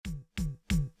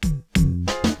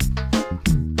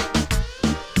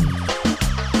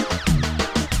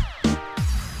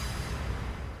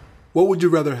What would you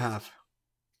rather have?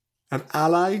 An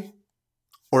ally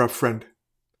or a friend?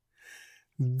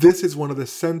 This is one of the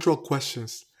central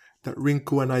questions that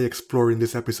Rinku and I explore in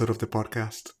this episode of the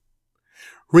podcast.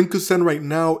 Rinku Sen right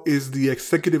now is the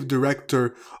executive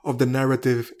director of the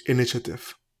Narrative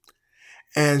Initiative.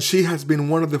 And she has been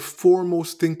one of the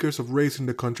foremost thinkers of race in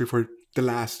the country for the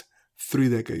last 3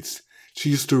 decades.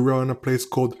 She used to run a place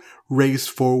called Race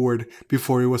Forward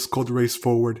before it was called Race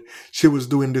Forward. She was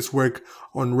doing this work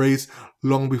on race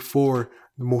long before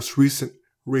the most recent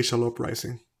racial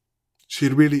uprising. She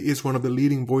really is one of the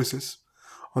leading voices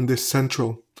on this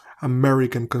central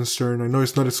American concern. I know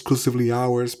it's not exclusively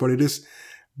ours, but it is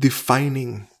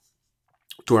defining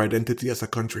to our identity as a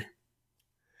country.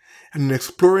 And in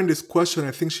exploring this question,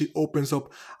 I think she opens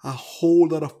up a whole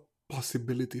lot of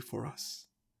possibility for us.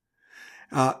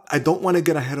 I don't want to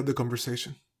get ahead of the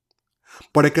conversation,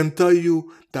 but I can tell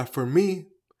you that for me,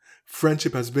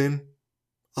 friendship has been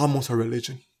almost a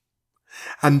religion.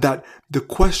 And that the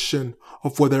question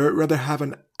of whether I'd rather have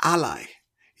an ally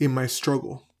in my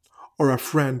struggle or a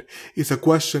friend is a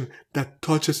question that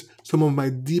touches some of my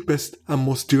deepest and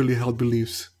most dearly held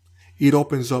beliefs. It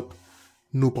opens up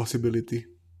new possibility.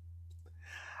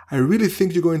 I really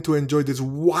think you're going to enjoy this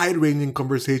wide ranging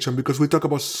conversation because we talk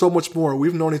about so much more.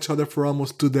 We've known each other for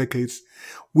almost 2 decades.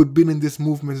 We've been in these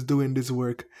movements doing this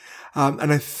work.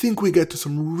 And I think we get to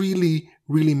some really,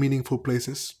 really meaningful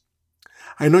places.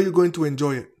 I know you're going to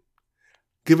enjoy it.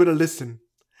 Give it a listen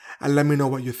and let me know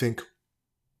what you think.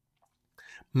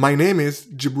 My name is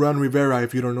Gibrán Rivera,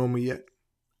 if you don't know me yet.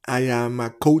 I am a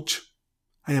coach.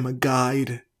 I am a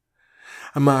guide.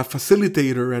 I'm a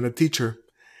facilitator and a teacher.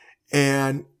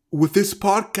 And with this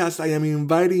podcast, I am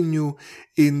inviting you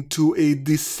into a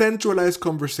decentralized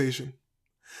conversation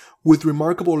with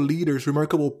remarkable leaders,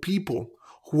 remarkable people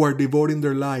who are devoting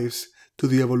their lives to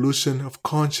the evolution of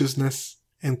consciousness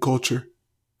and culture.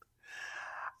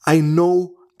 I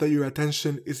know that your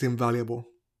attention is invaluable,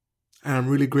 and I'm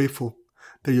really grateful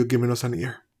that you're giving us an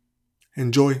ear.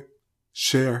 Enjoy,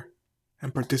 share,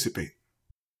 and participate.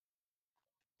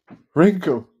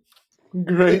 Rinku,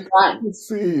 great Gibrán. to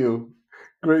see you.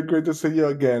 Great to see you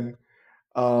again.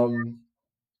 Um,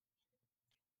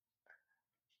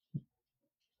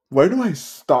 where do I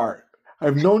start?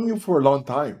 I've known you for a long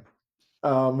time.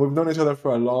 We've known each other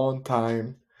for a long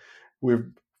time. We've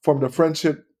formed a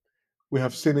friendship. We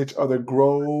have seen each other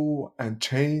grow and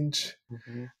change.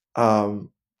 Um,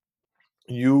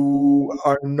 you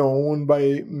are known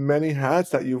by many hats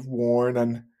that you've worn,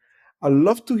 and I'd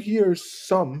love to hear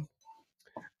some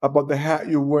about the hat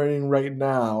you're wearing right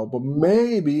now. But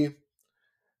maybe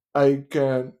I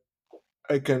can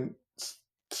I can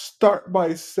start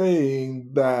by saying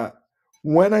that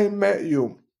when I met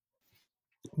you,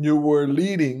 you were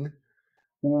leading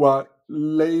what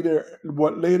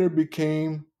later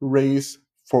became Race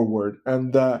Forward,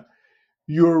 and that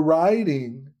your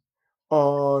writing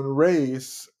on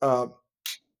race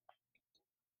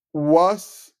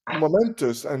was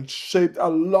momentous and shaped a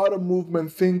lot of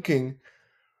movement thinking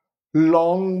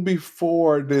long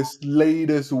before this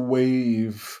latest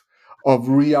wave of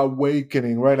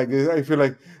reawakening, right? Like I feel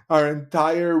like our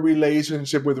entire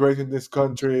relationship with race in this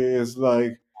country is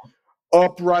like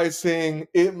uprising,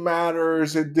 it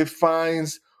matters, it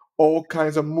defines all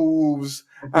kinds of moves,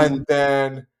 Mhm. and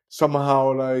then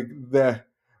somehow like the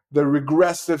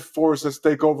regressive forces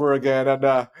take over again,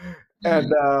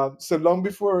 and so long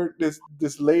before this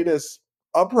latest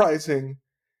uprising,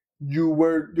 you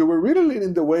were really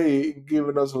leading the way,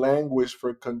 giving us language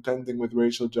for contending with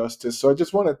racial justice. So I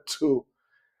just wanted to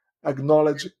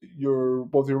acknowledge your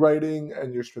both your writing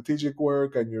and your strategic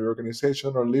work and your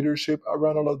organizational leadership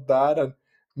around all of that, and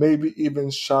maybe even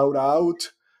shout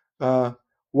out uh,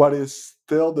 what is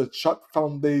still the Schott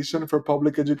Foundation for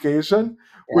Public Education,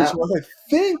 which Yeah, was, I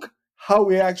think, how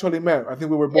we actually met. I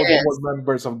think we were both it board is.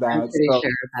 members of I'm that. pretty So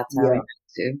sure that's how we yeah, met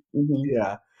too. Hmm.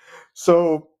 yeah.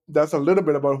 So that's a little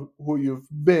bit about who you've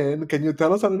been. Can you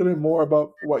tell us a little bit more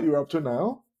about what you're up to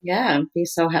now? Yeah, I'd be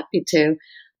so happy to.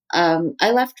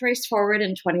 I left Race Forward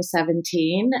in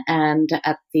 2017, and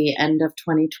at the end of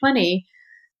 2020,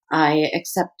 I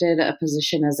accepted a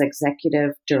position as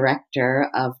executive director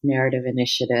of Narrative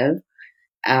Initiative.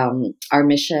 Our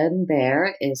mission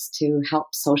there is to help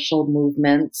social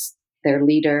movements, their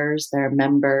leaders, their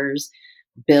members,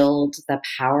 build the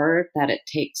power that it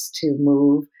takes to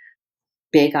move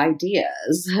big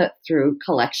ideas through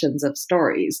collections of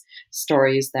stories,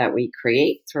 stories that we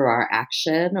create through our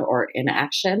action or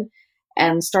inaction,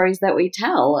 and stories that we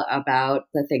tell about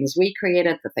the things we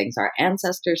created, the things our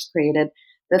ancestors created,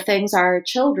 the things our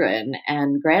children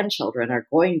and grandchildren are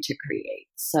going to create.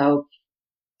 So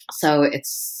So it's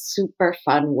super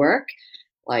fun work,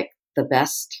 like the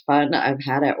best fun I've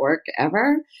had at work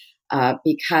ever,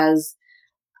 because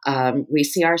we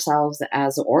see ourselves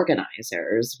as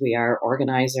organizers. We are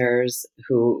organizers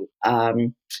who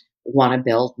want to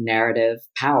build narrative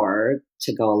power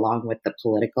to go along with the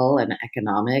political and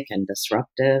economic and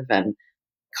disruptive and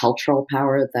cultural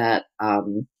power that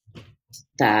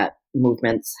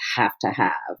movements have to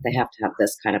have. They have to have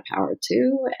this kind of power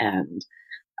too,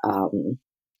 um,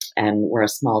 and we're a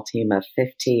small team of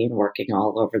 15 working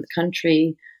all over the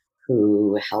country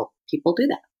who help people do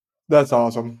that. That's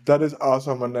awesome. That is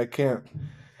awesome, and I can't.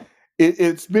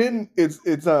 It's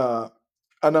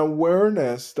an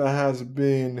awareness that has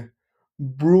been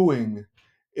brewing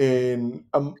in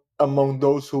among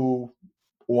those who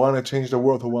want to change the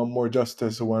world, who want more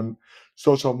justice, who want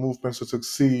social movements to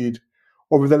succeed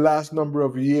over the last number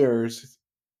of years.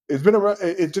 It's been around.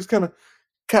 It's just kind of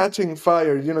catching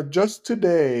fire. Just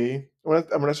today, I'm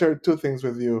gonna share two things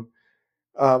with you.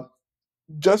 Um,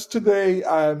 just today,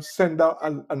 I sent out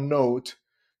a note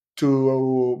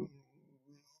to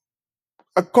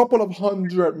a couple of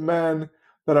hundred men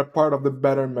that are part of the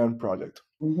Better Men Project.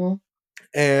 Mm-hmm.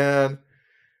 And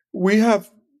we have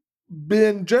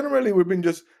we've been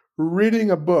just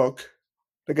reading a book,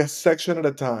 like a section at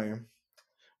a time.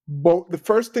 But the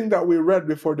first thing that we read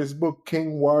before this book,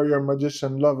 King, Warrior,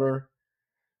 Magician, Lover,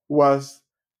 was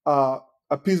uh,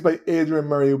 a piece by Adrian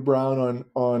Murray Brown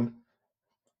on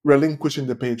relinquishing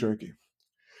the patriarchy.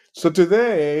 So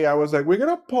today I was like, we're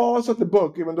gonna pause at the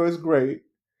book, even though it's great,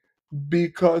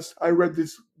 because I read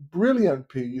this brilliant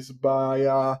piece by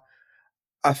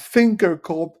a thinker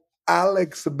called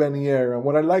Alex Benier. And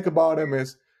what I like about him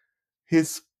is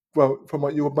his, well, from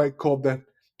what you might call that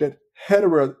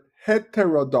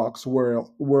heterodox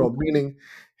world, meaning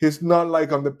he's not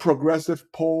like on the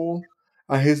progressive pole,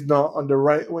 and he's not on the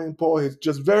right wing pole. He's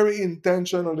just very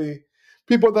intentionally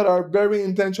people that are very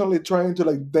intentionally trying to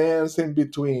like dance in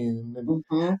between,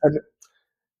 Mm-hmm. and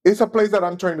it's a place that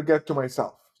I'm trying to get to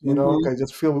myself. Mm-hmm. I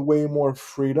just feel way more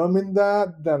freedom in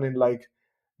that than in like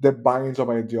the binds of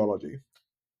ideology.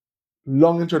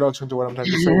 Long introduction to what I'm trying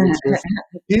to say, which is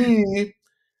he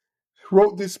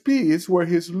wrote this piece where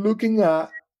he's looking at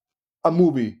a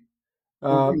movie,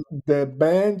 Mm-hmm. The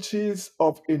Banshees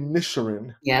of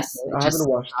Inisherin. Yes, I I haven't just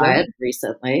watched saw it. it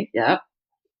recently. Yep.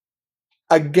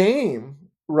 A game,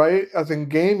 right? As in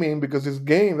gaming, because it's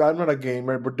games. I'm not a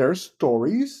gamer, but there's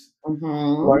stories,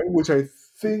 Mm-hmm. right? Which I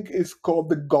think is called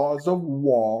The Gods of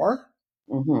War,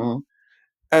 Mm-hmm.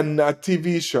 and a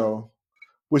TV show,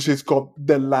 which is called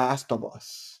The Last of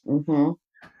Us. Mm-hmm.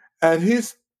 And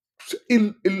he's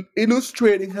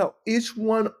illustrating how each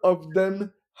one of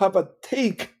them have a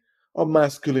take on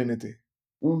masculinity.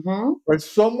 Mm-hmm. Right?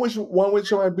 One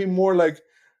which might be more like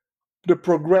the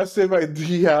progressive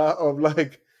idea of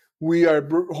like we are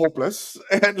hopeless,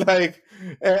 and like,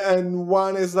 and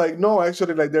one is like no,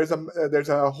 actually, like there's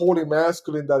a holy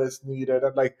masculine that is needed,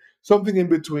 and like something in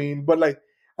between. But like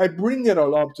I bring it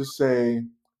all up to say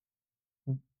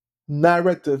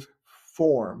narrative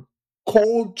form,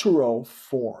 cultural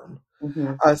form,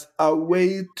 Mm-hmm. as a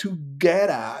way to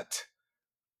get at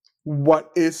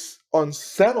what is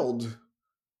unsettled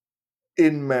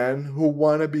in men who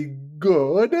want to be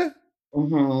good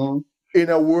Mm-hmm. in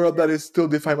a world that is still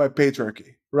defined by patriarchy,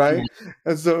 Yeah. right?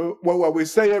 And so what we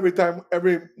say every time,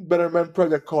 every Better Men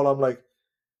Project call, I'm like,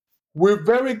 we're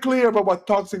very clear about what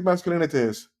toxic masculinity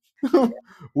is.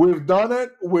 We've done it.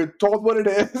 We're told what it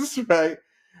is, right?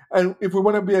 And if we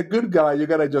want to be a good guy, you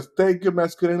gotta just take your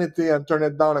masculinity and turn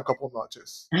it down a couple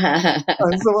notches.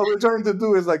 And so what we're trying to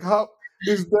do is like, how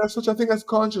is there such a thing as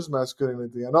conscious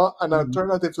masculinity, and an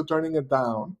alternative to turning it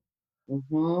down,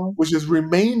 Mm-hmm. which is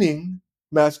remaining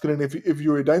masculine if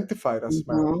you identify it as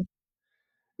man Mm-hmm.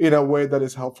 in a way that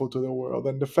is helpful to the world.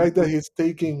 And the fact that he's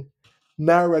taking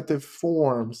narrative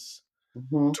forms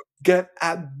Mm-hmm. get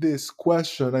at this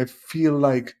question, I feel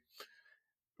like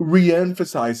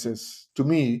re-emphasizes to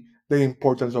me the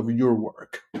importance of your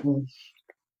work. Mm-hmm.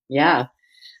 Yeah.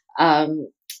 Um,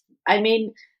 I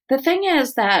mean, the thing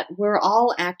is that we're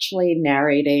all actually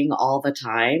narrating all the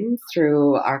time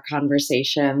through our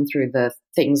conversation, through the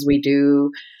things we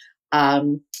do.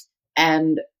 Um,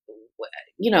 and,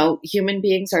 human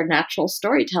beings are natural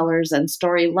storytellers and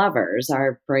story lovers.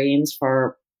 Our brains,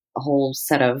 for a whole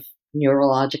set of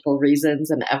neurological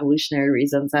reasons and evolutionary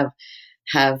reasons,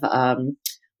 have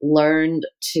learned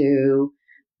to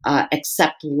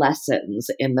accept lessons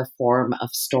in the form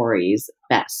of stories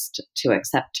best, to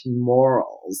accept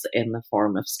morals in the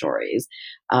form of stories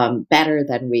better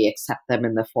than we accept them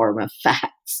in the form of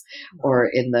facts or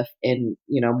in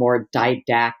more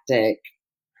didactic,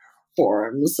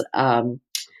 forms,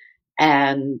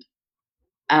 and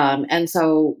and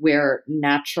so we're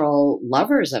natural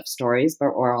lovers of stories,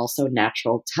 but we're also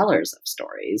natural tellers of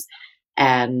stories.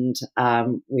 And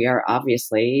we are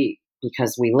obviously,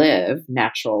 because we live,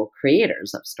 natural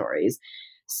creators of stories.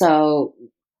 So,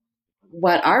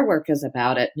 what our work is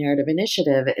about at Narrative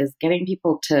Initiative is getting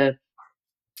people to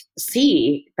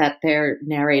see that they're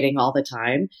narrating all the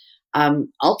time.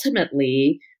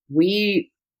 Ultimately,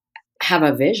 we have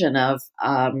a vision of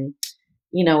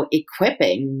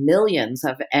equipping millions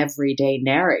of everyday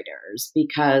narrators,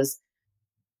 because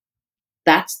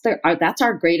that's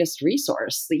our greatest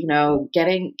resource.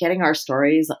 Getting our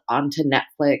stories onto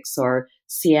Netflix or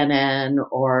CNN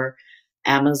or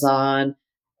Amazon.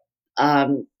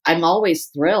 I'm always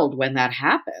thrilled when that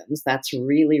happens. That's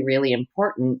really, really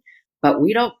important. But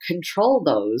we don't control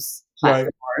those Right.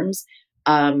 platforms.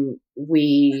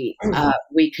 We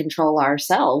control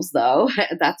ourselves, though.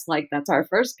 That's our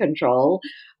first control.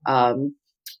 Um,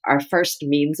 our first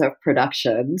means of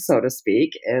production, so to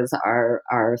speak, is our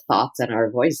thoughts and our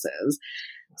voices.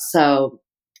 So,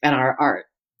 and our art,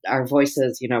 our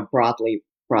voices,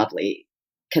 broadly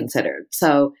considered.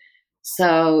 So,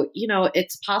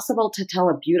 it's possible to tell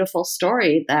a beautiful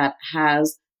story that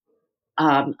has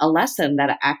a lesson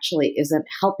that actually isn't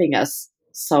helping us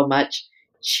so much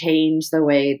change the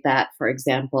way that, for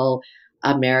example,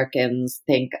 Americans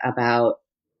think about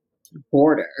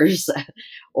borders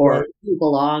or Right. who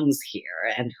belongs here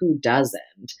and who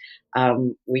doesn't.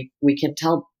 We can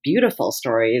tell beautiful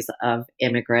stories of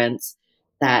immigrants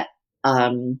that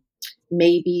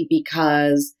maybe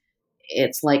because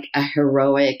it's like a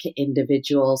heroic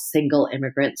individual single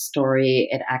immigrant story,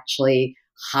 it actually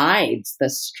hides the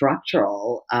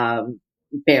structural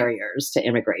barriers to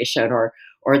immigration, or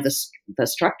the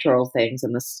structural things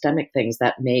and the systemic things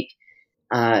that make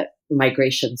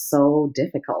migration so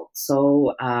difficult,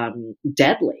 so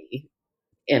deadly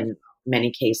in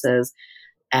many cases,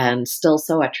 and still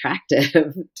so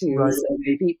attractive to Right. so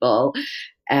many people,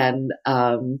 and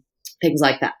things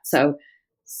like that.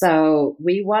 So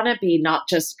we want to be not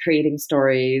just creating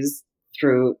stories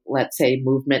through, let's say,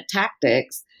 movement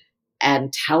tactics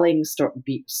and telling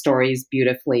stories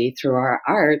beautifully through our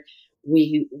art.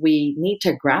 We need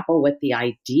to grapple with the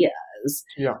ideas,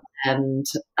 Yeah. and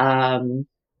um,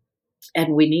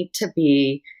 and we need to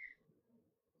be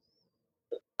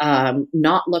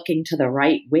not looking to the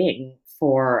right wing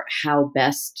for how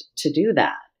best to do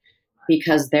that,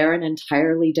 because they're an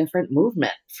entirely different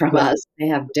movement from Right. us. They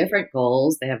have different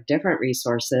goals, they have different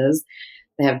resources,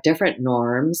 they have different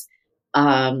norms.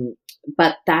 Um,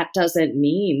 but that doesn't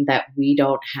mean that we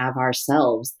don't have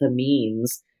ourselves the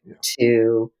means Yeah.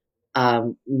 to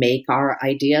make our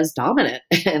ideas dominant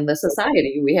in the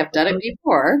society. We have done it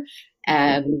before,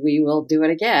 and we will do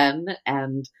it again.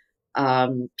 And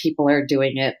people are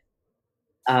doing it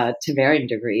to varying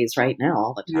degrees right now,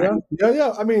 all the Yeah. time. Yeah.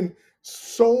 Yeah. I mean,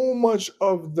 so much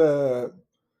of the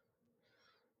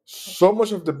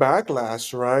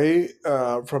backlash, right,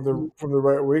 from the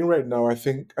right wing right now, I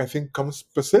think comes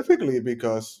specifically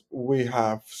because we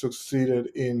have succeeded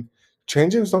in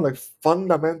changing some like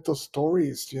fundamental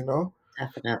stories, and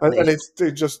Definitely. it's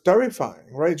just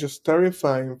terrifying, right? Just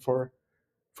terrifying for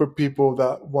people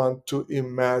that want to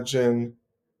imagine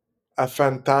a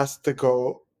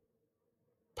fantastical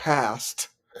past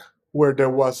where there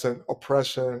wasn't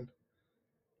oppression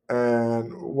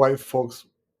and white folks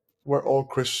were all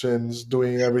Christians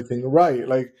doing everything right.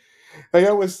 Like I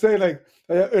always say, like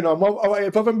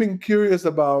if I've been curious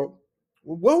about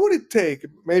what would it take,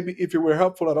 maybe if it were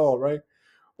helpful at all, right?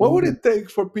 What would Mhm. it take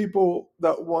for people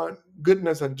that want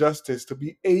goodness and justice to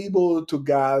be able to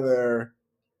gather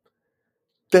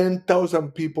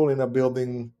 10,000 people in a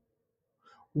building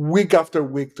week after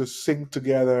week to sing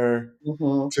together,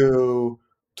 Mhm. to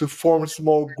form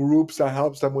small groups that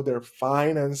helps them with their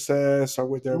finances or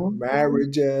with their Mhm.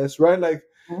 marriages, right? Like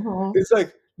Mhm. it's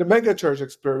like the mega church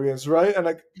experience, right? And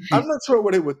like I'm not sure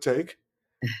what it would take.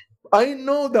 I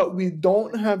know that we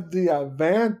don't have the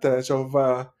advantage of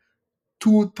a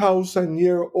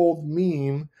 2,000-year-old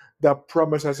meme that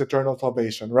promises eternal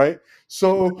salvation, right?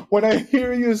 So when I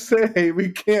hear you say we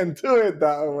can't do it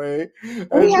that way,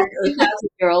 I We have think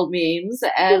 2,000-year-old memes,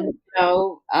 and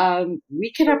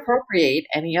we can appropriate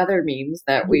any other memes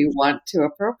that we want to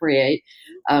appropriate.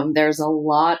 There's a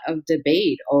lot of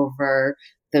debate over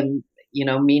the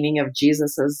meaning of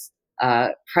Jesus's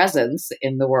presence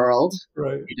in the world,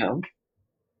 right. you know,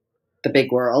 the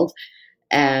big world,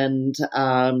 and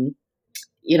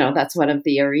that's one of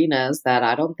the arenas that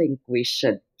I don't think we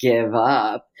should give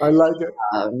up. I like it.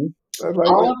 Um, Right?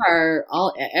 all of our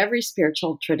all every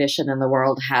spiritual tradition in the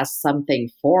world has something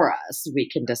for us. We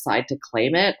can decide to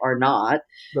claim it or not,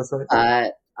 That's right.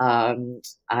 but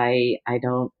I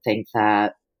don't think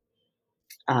that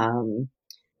um,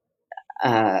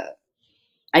 uh,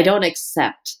 I don't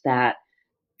accept that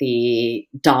the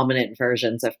dominant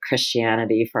versions of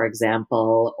Christianity, for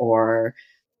example, or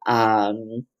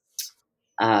um,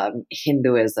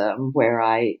 Hinduism,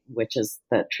 which is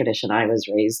the tradition I was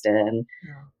raised in,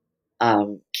 Yeah.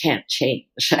 can't change,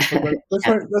 That's can't, right.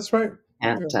 That's right.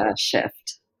 Yeah.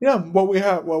 shift. Yeah. What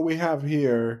we have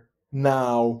here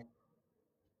now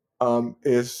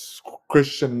is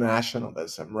Christian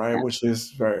nationalism, right? Which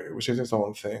is its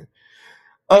own thing.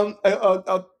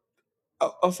 I'll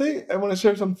say I want to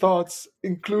share some thoughts,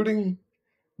 including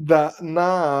that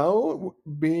now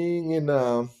being in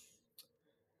a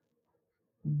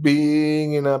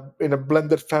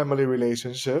blended family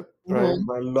relationship, right? Mhm,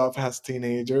 My love has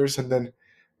teenagers, and then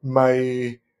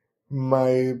my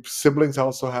my siblings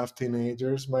also have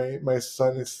teenagers. My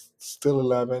son is still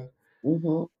 11.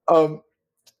 mhm, Um,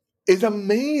 it's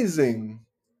amazing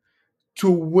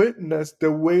to witness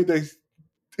the way they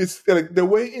it's like the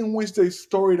way in which they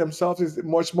story themselves is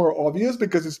much more obvious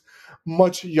because it's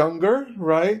much younger,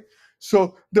 right?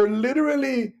 So they're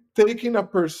literally taking a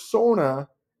persona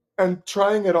and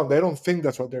trying it on. They don't think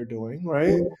that's what they're doing,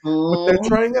 right? But they're mhm,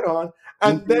 trying it on,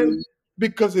 and then mhm,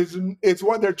 because it's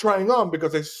what they're trying on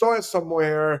because they saw it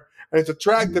somewhere and it's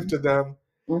attractive mhm, to them,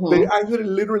 they mhm. actually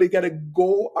literally got to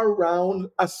go around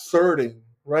asserting,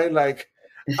 right? Like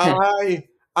I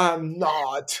am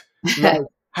not like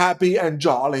happy and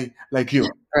jolly like you.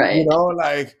 Right.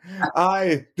 Like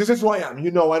this is who I am.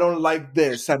 I don't like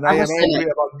this and I I'm a am cynic.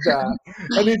 angry about that.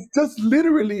 And it's just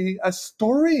literally a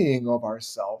storying of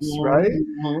ourselves, right?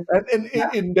 Mhm. And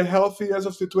in the healthiest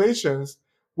of situations,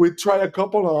 we try a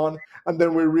couple on and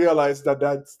then we realize that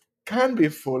can be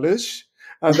foolish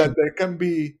and that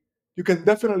you can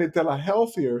definitely tell a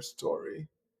healthier story.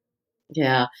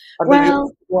 Yeah. And then you Well,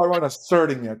 don't go around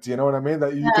asserting it, you know what I mean?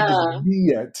 That you can just yeah, be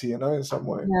it, in some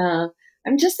way. yeah.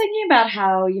 I'm just thinking about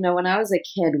how, when I was a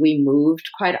kid, we moved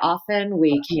quite often.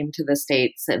 We came to the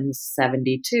States in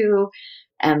 72.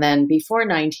 And then before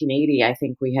 1980, I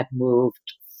think we had moved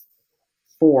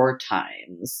 4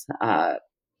 times.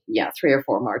 Yeah, 3 or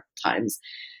 4 more times.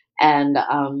 And,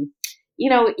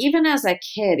 even as a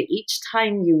kid, each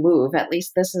time you move, at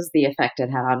least this is the effect it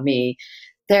had on me,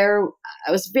 there,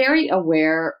 I was very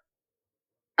aware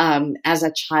as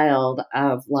a child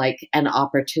of like an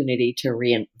opportunity to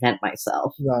reinvent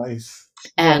myself. Nice.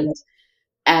 Right.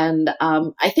 And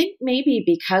I think maybe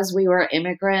because we were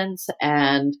immigrants,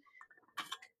 and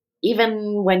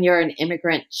even when you're an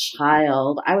immigrant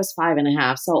child, I was 5 and a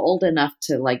half, so old enough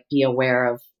to like be aware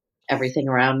of everything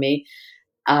around me.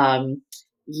 Um,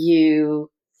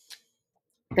 you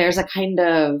There's a kind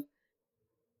of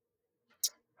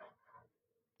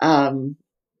um,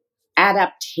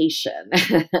 adaptation,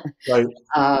 Right.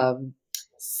 um,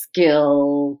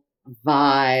 skill,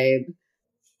 vibe,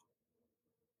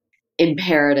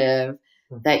 imperative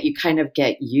that you kind of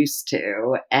get used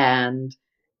to. And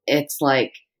it's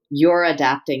like you're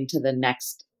adapting to the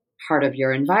next part of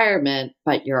your environment,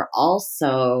 but you're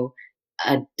also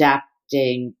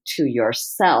adapting to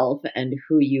yourself and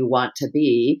who you want to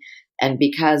be. And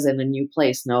because in a new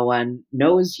place, no one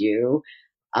knows you,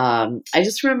 I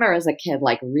just remember as a kid,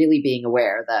 like really being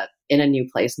aware that in a new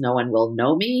place, no one will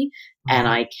know me, and Mhm.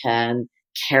 I can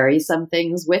carry some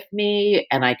things with me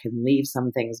and I can leave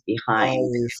some things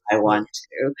behind Nice. if I Yeah. want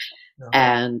to. Yeah.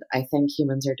 And I think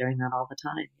humans are doing that all the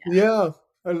time. Yeah,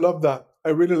 I love that. I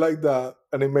really like that,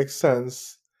 and it makes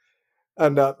sense.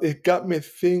 And it got me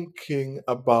thinking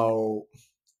about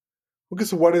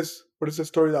because what is the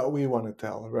story that we want to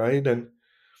tell, right? And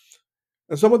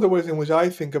some of the ways in which I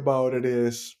think about it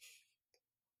is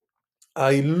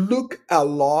I look a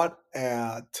lot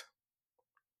at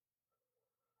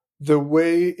the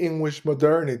way in which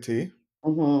modernity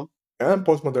Mhm, and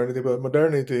postmodernity, but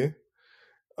modernity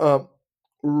um,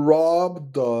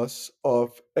 robbed us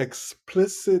of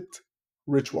explicit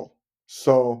ritual.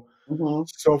 So, mhm,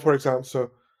 for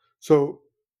example, so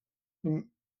mm,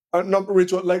 not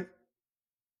ritual, like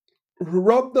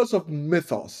robbed us of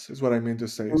mythos is what I mean to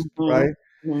say, mhm, right?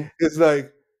 mhm, It's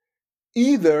like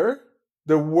either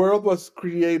the world was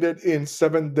created in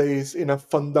 7 days in a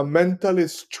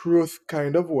fundamentalist truth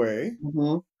kind of way,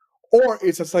 mhm. or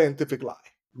it's a scientific lie.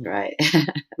 Right.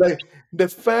 Like the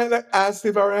fact that as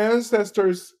if our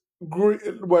ancestors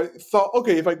thought,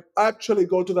 okay, if I actually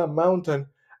go to that mountain,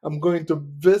 I'm going to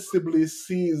visibly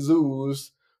see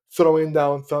zoos throwing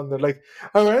down thunder. Like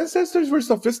our ancestors were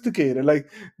sophisticated. Like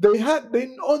they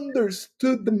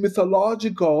understood the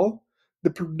mythological,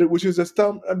 which is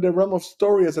the realm of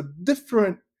story as a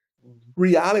different Mhm.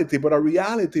 reality, but a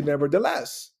reality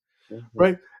nevertheless, Mhm.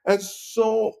 right? And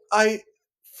so I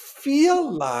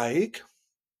feel like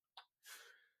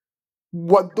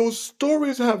what those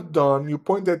stories have done, you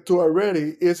pointed to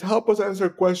already, is help us answer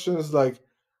questions like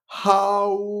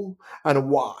how and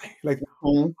why. Like,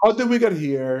 Mhm. how did we get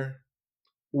here?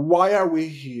 Why are we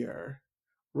here?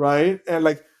 Right? And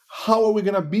like, how are we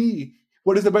going to be?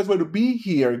 What is the best way to be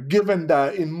here, given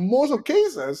that in most of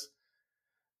cases,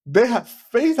 they have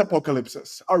faced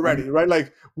apocalypses already, right?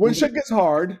 Like, when Mhm. shit gets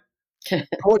hard,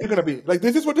 how are you going to be? Like,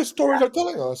 this is what the stories are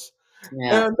telling us.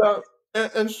 Yeah.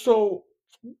 And, and so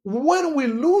when we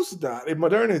lose that in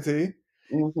modernity,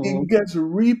 Mhm. it gets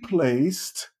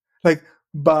replaced like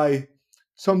by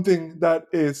something that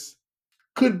is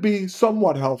could be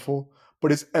somewhat helpful,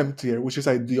 but it's emptier, which is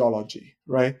ideology,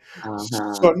 right?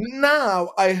 So Uh-huh.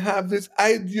 now I have this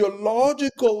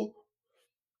ideological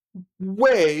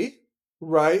way,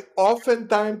 right?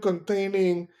 Oftentimes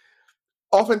containing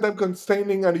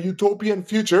a utopian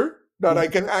future that I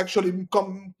can actually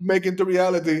come make into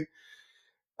reality.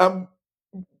 Um,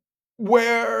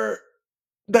 where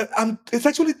that it's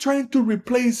actually trying to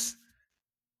replace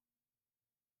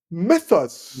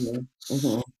methods, Mhm.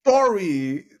 Mhm.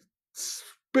 story,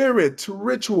 spirit,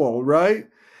 ritual, right?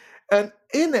 And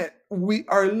in it, we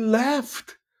are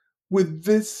left with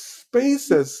these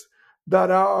spaces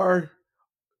that are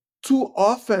too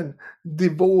often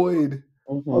devoid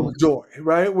of Mhm. joy,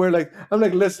 right? I'm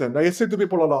like, listen, I say to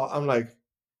people a lot, I'm like,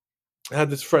 I had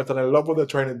this friend and I love what they're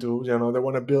trying to do. You know, they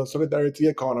want to build a solidarity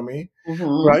economy,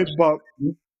 Mhm. right? But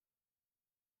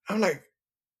I'm like,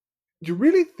 you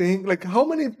really think like how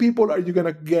many people are you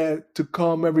gonna get to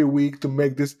come every week to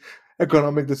make these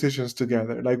economic decisions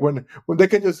together? Like when they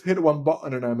can just hit one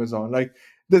button on Amazon. Like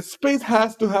the space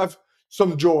has to have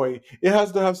some joy. It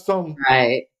has to have some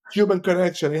Right. human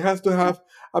connection. It has to have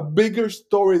a bigger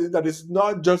story that is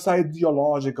not just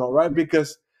ideological, right?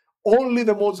 Because only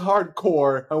the most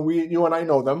hardcore, and you and I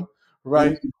know them,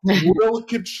 right, Mhm. will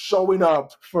keep showing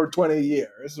up for 20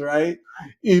 years, right?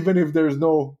 Even if there's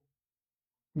no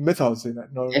mythos in it.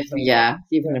 If No, yeah, yeah,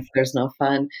 even if there's no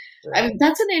fun. I yeah. mean,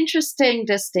 that's an interesting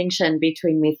distinction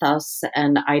between mythos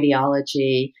and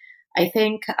ideology. I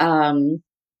think,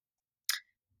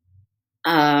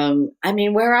 I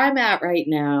mean, where I'm at right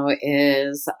now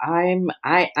is I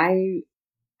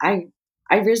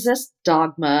I resist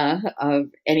dogma of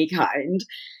any kind,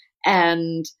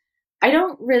 and I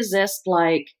don't resist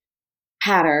like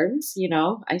patterns. You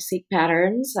know, I seek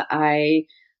patterns.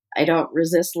 I don't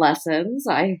resist lessons.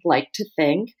 I like to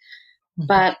think,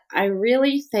 but I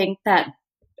really think that,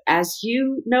 as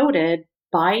you noted,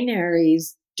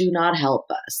 binaries do not help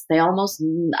us. They almost,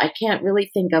 I can't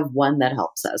really think of one that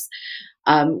helps us.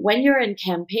 When you're in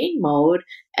campaign mode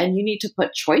and you need to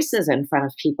put choices in front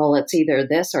of people, it's either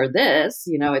this or this,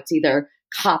 you know, it's either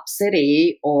cop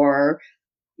city or,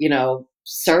 you know,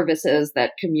 services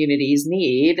that communities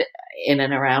need in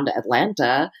and around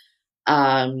Atlanta.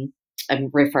 Um, I'm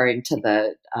referring to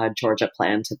the Georgia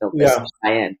plan to build this Yeah,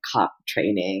 giant cop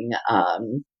training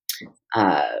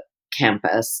uh,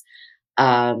 campus.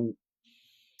 Um,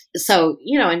 so,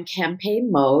 you know, in campaign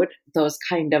mode, those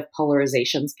kind of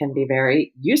polarizations can be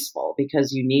very useful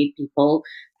because you need people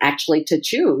actually to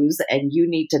choose and you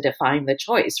need to define the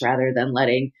choice rather than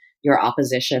letting your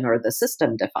opposition or the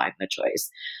system define the choice.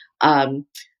 Um,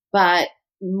 but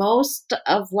most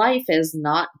of life is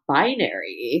not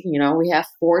binary. You know, we have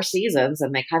 4 seasons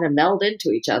and they kind of meld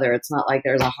into each other. It's not like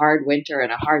there's a hard winter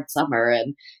and a hard summer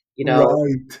and, you know,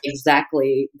 right.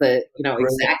 exactly the, you know, Great.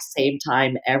 exact same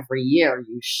time every year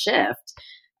you shift.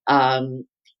 um,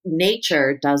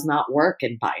 Nature does not work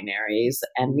in binaries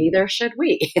and neither should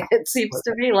we. It seems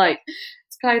to me like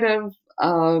it's kind of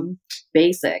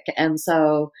basic, and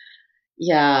so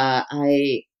yeah,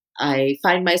 I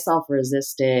find myself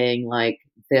resisting like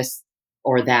this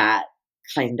or that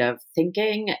kind of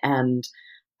thinking, um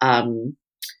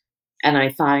and I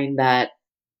find that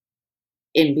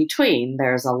in between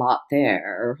there's a lot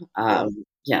there. Yeah,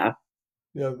 Yeah.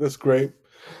 yeah, that's great.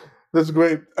 That's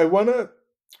great.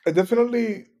 I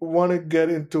definitely want to get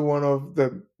into one of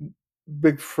the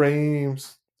big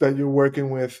frames that you're working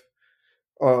with.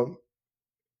 Um,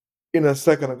 in a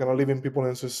second, I'm gonna leaving people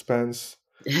in suspense.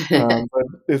 But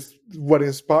it's what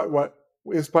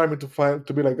inspired me to find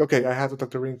to be like, okay, I have to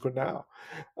talk to Rinku now.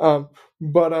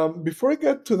 But before I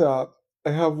get to that,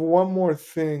 I have one more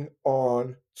thing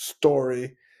on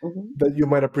story Mhm. that you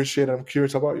might appreciate. I'm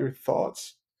curious about your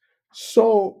thoughts.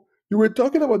 So you were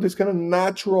talking about this kind of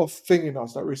natural thing in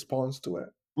us that responds to it,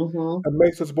 Mhm. and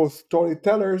makes us both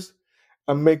storytellers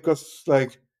and make us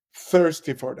like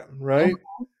thirsty for them, right?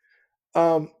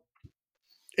 Um,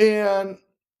 and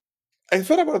I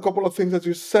thought about a couple of things as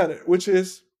you said it, which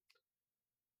is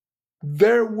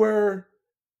there were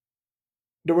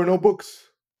there were no books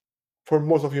for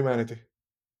most of humanity,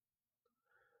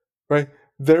 right?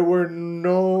 There were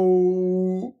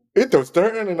no it was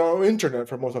there and no internet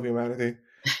for most of humanity,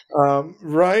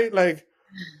 right? Like,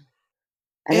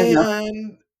 I don't know.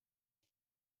 and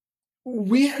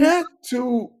we had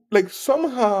to like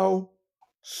somehow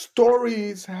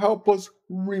stories help us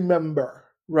remember,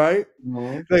 right?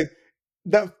 Mhm. Like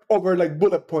that over like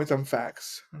bullet points and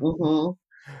facts, Mhm.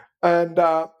 and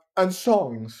uh and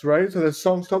songs, right? So the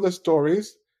songs tell the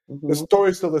Mhm.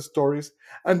 stories tell the stories,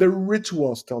 and the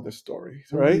rituals tell the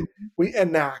stories, right? Mhm. We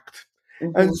enact.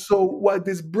 And Mhm. so what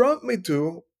this brought me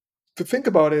to think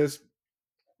about is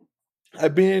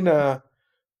I've been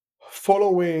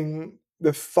following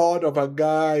the thought of a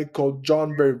guy called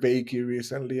John Vervaeke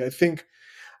recently. I think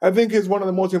he's one of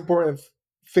the most important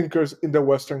thinkers in the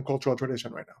Western cultural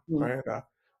tradition right now, Mhm. right?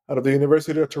 Out of the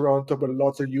University of Toronto, but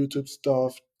lots of YouTube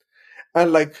stuff,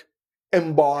 and like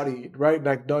embodied, right?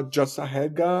 Like not just a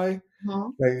head guy,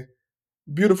 Mhm. like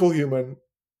beautiful human.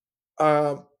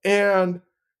 And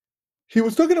he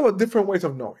was talking about different ways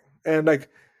of knowing,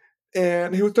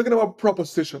 and he was talking about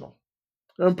propositional.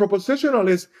 And propositional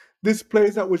is this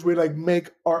place at which we like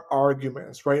make our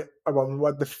arguments, right, about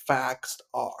what the facts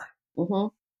are,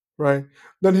 Mhm. right?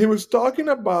 Then he was talking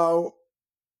about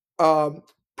um,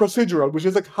 procedural, which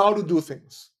is like how to do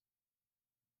things.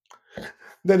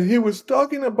 Then he was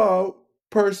talking about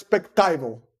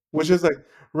perspectival, which Mhm. is like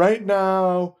right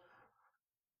now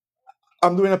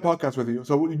I'm doing a podcast with you.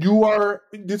 So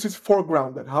this is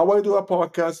foregrounded. How I do a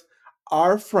podcast,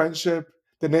 our friendship,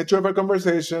 the nature of our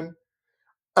conversation,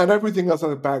 and everything else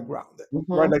is backgrounded,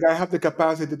 right? Mhm. Like I have the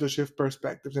capacity to shift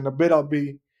perspectives. In a bit, I'll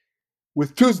be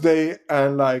with Tuesday,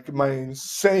 and like my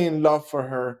insane love for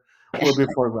her will be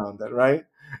foregrounded, right?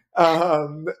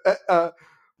 Um, uh, uh,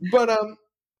 but um,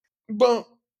 but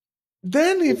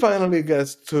then he finally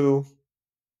gets to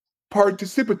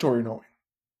participatory knowing,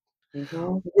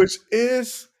 Mhm. which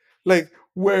is like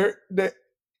where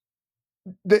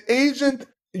the agent,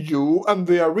 you, and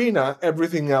the arena,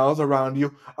 everything else around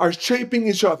you, are shaping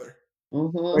each other,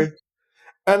 Mhm. right?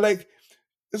 And like,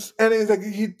 and it's like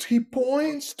he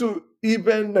points to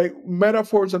even like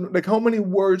metaphors and like how many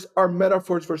words are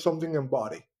metaphors for something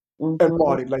Mhm.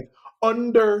 embodied, like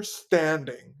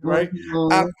understanding, right?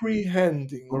 Mhm.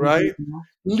 Apprehending, right? Mhm.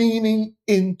 Leaning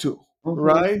into, Mhm.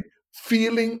 right?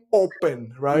 Feeling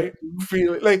open, right? Mhm.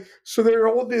 Feeling like so there are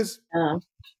all this. Yeah.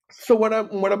 So what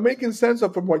I'm making sense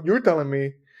of from what you're telling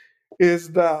me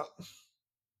is that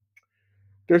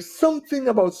there's something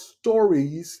about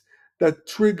stories that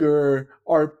trigger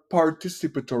our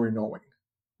participatory knowing,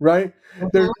 right?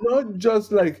 There's Mhm. not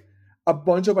just like a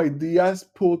bunch of ideas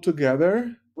pulled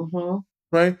together, Mhm.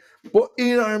 right? But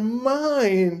in our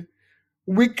mind,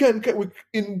 we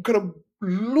in kind of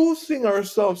losing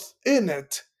ourselves in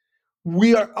it.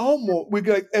 We are almost we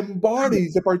like embody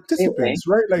the Absolutely. participants,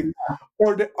 right? Like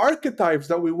or the archetypes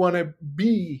that we want to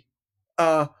be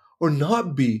uh or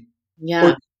not be, or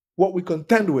Yeah. what we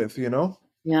contend with, you know?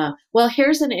 Yeah. Well,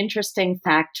 here's an interesting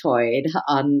factoid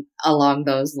on along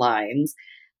those lines.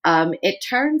 It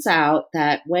turns out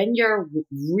that when you're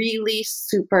really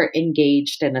super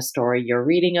engaged in a story, you're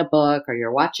reading a book or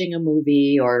you're watching a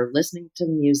movie or listening to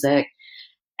music,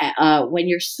 when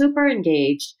you're super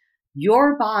engaged,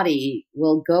 your body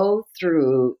will go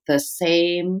through the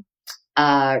same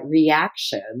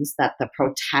reactions that the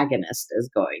protagonist is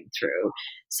going through.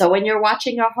 So when you're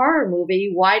watching a horror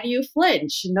movie, why do you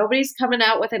flinch? Nobody's coming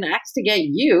out with an axe to get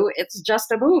you. It's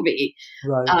just a movie.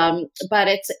 Right. But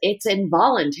it's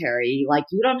involuntary. Like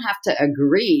you don't have to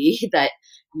agree that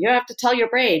you have to tell your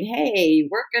brain, "Hey,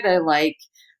 we're gonna like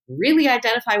really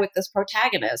identify with this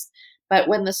protagonist." But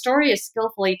when the story is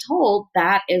skillfully told,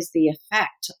 that is the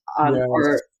effect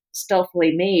or Yes.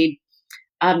 skillfully made.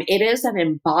 It is an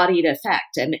embodied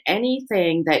effect, and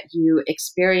anything that you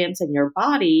experience in your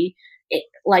body,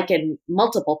 like in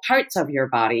multiple parts of your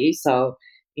body, so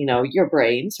your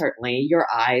brain, certainly your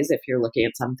eyes if you're looking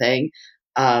at something,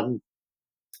 um,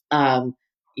 um,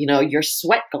 your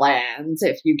sweat glands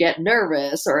if you get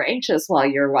nervous or anxious while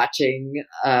you're watching,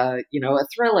 a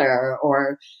thriller,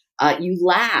 or you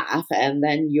laugh, and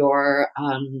then your,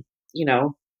 you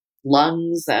know,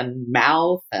 lungs and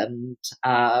mouth and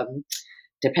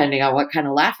depending on what kind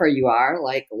of laugher you are,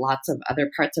 like lots of other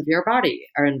parts of your body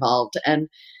are involved. And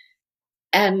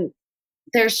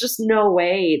there's just no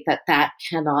way that that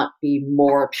cannot be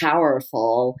more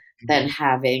powerful than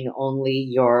having only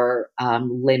your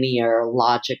linear,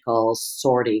 logical,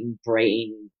 sorting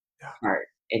brain Yeah. part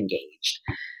engaged.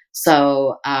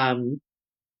 So, and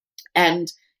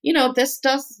this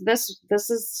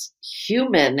is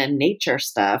human and nature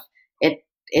stuff.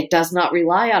 It does not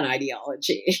rely on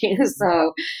ideology.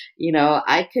 So,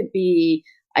 I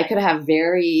could have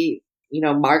very,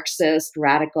 Marxist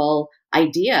radical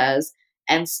ideas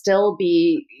and still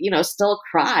be, still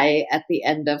cry at the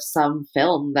end of some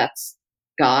film that's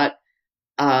got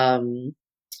um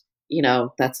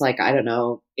that's like, I don't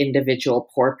know, individual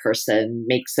poor person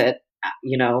makes it,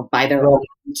 by their own Right.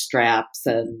 straps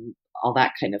and all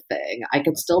that kind of thing. I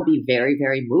could still be very,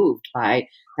 very moved by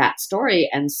that story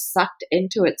and sucked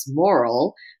into its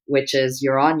moral, which is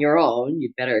you're on your own.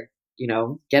 You'd better,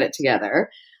 get it together.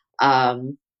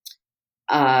 Um,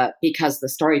 because the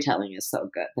storytelling is so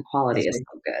good, the quality That's is right.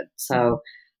 so good. So,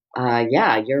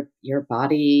 yeah,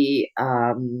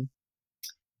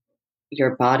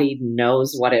 your body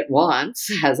knows what it wants,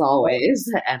 as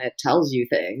always, and it tells you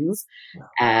things.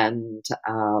 And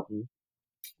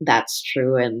that's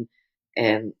true in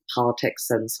politics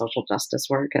and social justice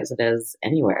work as it is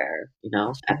anywhere,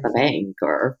 That's at right. the bank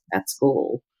or at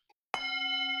school.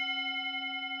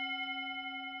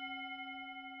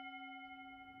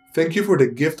 Thank you for the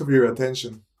gift of your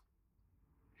attention.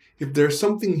 If there's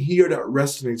something here that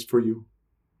resonates for you,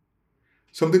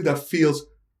 something that feels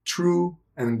true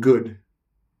and good,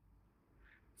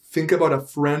 think about a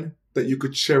friend that you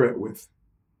could share it with.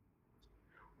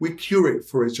 We curate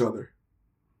for each other,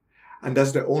 and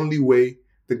that's the only way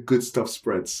the good stuff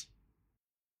spreads.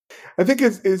 I think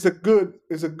it's a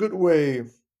good way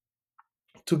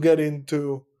to get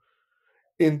into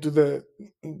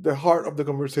the heart of the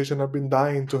conversation I've been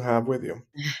dying to have with you.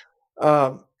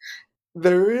 Um,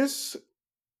 there is,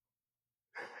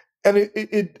 and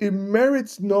it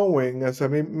merits knowing, as I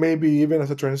mean, maybe even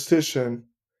as a transition,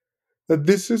 that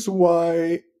this is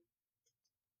why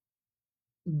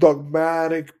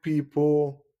dogmatic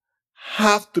people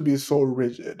have to be so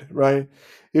rigid, right?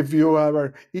 If you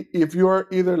are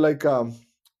either like a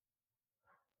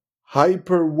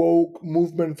hyper woke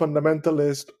movement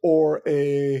fundamentalist or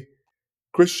a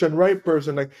Christian right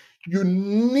person, like you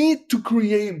need to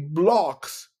create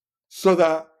blocks so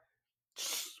that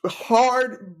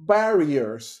hard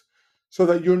barriers so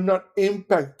that you're not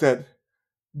impacted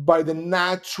by the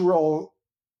natural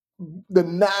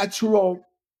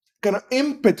kind of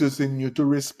impetus in you to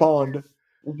respond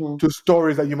Hmm. to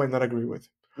stories that you might not agree with.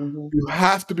 Hmm. You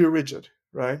have to be rigid,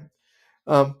 right?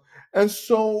 Um, and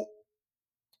so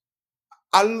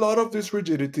a lot of this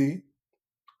rigidity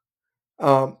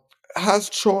um, has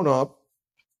shown up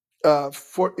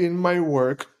for in my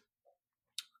work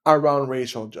around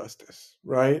racial justice,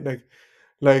 right?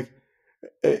 Like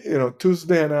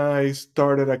Tuesday and I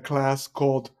started a class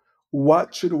called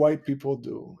 "What Should White People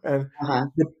Do?" and Uh-huh.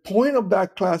 the point of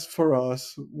that class for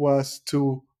us was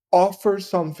to offer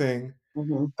something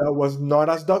Hmm. that was not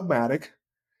as dogmatic,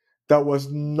 that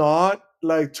was not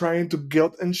like trying to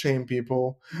guilt and shame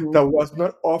people, Hmm. that was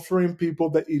not offering people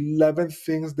the 11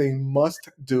 things they must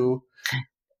do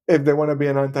if they want to be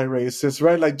an anti-racist,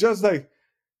 right?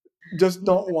 Just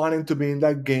not wanting to be in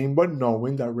that game, but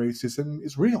knowing that racism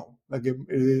is real.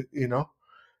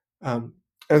 Um,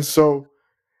 and so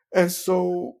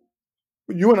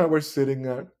you and I were sitting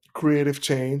at Creative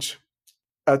Change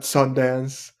at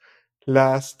Sundance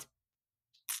last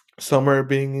summer,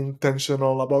 being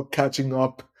intentional about catching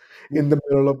up in the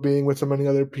middle of being with so many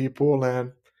other people,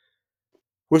 and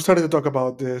we started to talk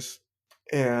about this,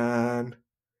 and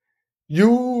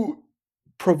you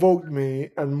provoked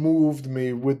me and moved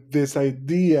me with this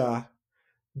idea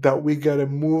that we gotta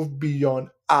move beyond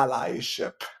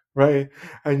allyship, right?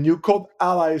 And you called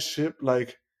allyship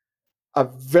like a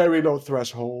very low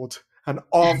threshold, an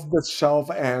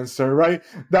off-the-shelf answer, right?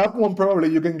 That one probably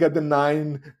you can get the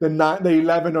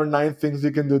 11 or 9 things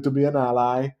you can do to be an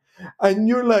ally. And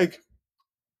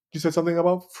you said something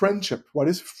about friendship. What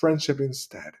is friendship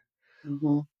instead?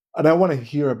 Hmm. And I want to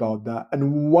hear about that.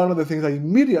 And one of the things I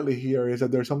immediately hear is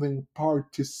that there's something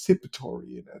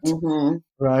participatory in it, Hmm.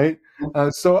 right?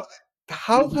 So,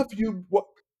 how Hmm. have you?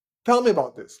 Tell me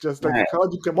about this. Just like Right. how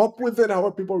did you come up with it? How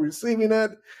are people receiving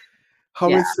it? How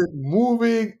Yeah, is it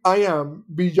moving? I am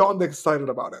beyond excited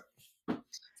about it.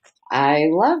 I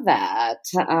love that.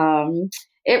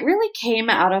 It really came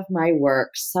out of my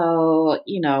work. So,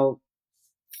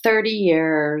 30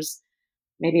 years,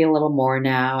 maybe a little more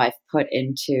now, I've put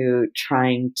into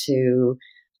trying to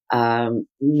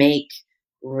make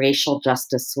racial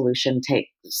justice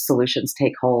solutions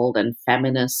take hold and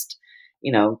feminist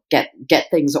get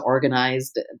things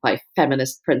organized by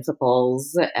feminist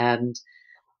principles. And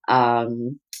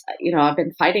I've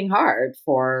been fighting hard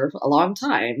for a long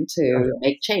time to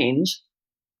make change,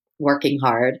 working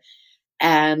hard.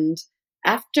 And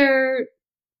after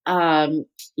um,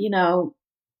 you know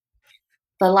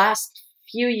the last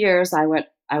few years I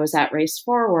was at Race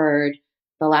Forward,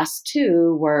 the last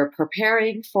two were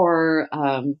preparing for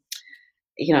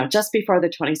just before the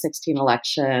 2016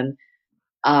 election,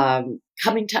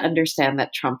 coming to understand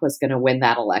that Trump was going to win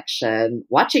that election,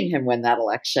 watching him win that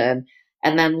election,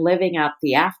 and then living out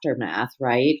the aftermath,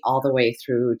 right, all the way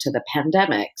through to the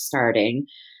pandemic starting.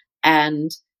 And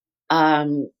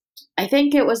um, I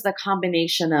think it was the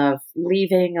combination of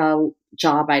leaving a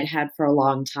job I'd had for a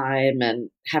long time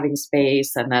and having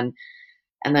space, and then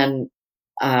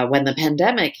when the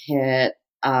pandemic hit,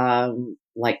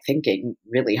 like thinking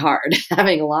really hard,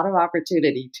 having a lot of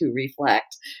opportunity to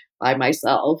reflect by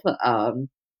myself,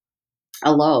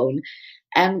 alone.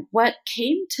 And what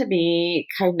came to me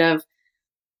kind of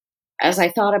as I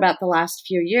thought about the last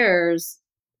few years,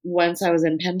 once I was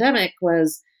in pandemic,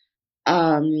 was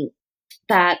um,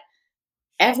 that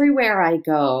everywhere I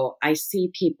go, I see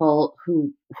people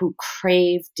who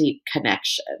crave deep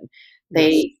connection.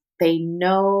 Yes. They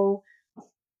know,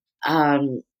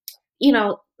 um,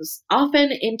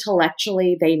 often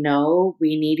intellectually they know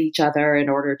we need each other in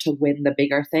order to win the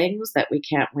bigger things that we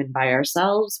can't win by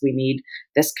ourselves. We need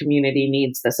this community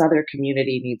needs this other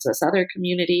community needs this other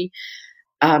community.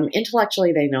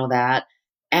 Intellectually, they know that,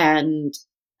 and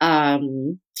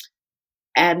um,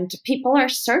 and people are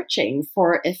searching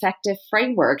for effective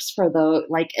frameworks for the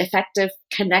effective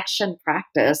connection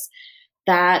practice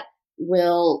that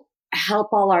will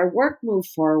help all our work move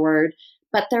forward.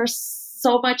 But there's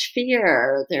so much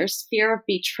fear. There's fear of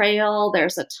betrayal.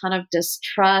 There's a ton of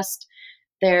distrust.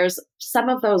 There's some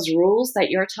of those rules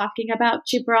that you're talking about,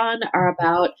 Gibrán, are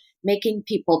about making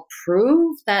people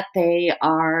prove that they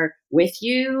are with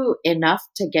you enough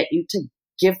to get you to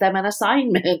give them an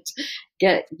assignment,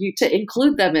 get you to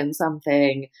include them in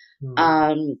something.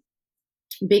 Um,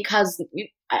 because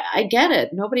I get it.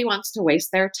 Nobody wants to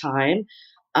waste their time.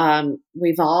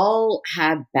 We've all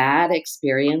had bad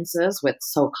experiences with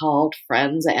so-called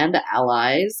friends and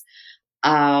allies.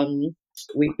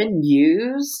 We've been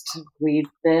used. We've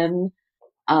been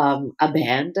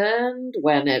abandoned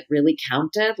when it really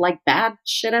counted. Like bad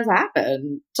shit has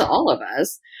happened to all of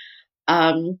us.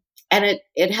 Um, and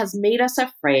it has made us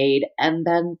afraid. And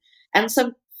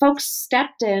some folks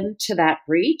stepped into that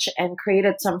breach and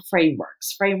created some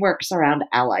frameworks around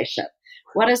allyship.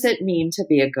 What does it mean to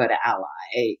be a good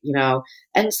ally?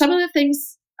 And some of the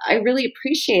things I really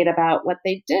appreciate about what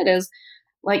they did is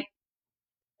like,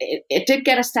 it did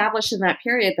get established in that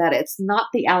period that it's not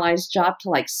the allies' job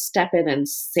to step in and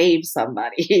save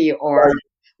somebody or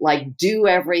do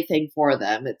everything for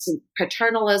them. It's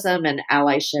paternalism and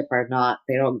allyship are not,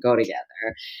 they don't go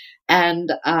together.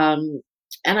 And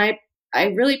I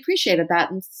really appreciated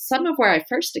that. And some of where I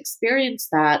first experienced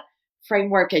that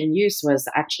framework and use was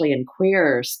actually in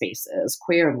queer spaces,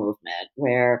 queer movement,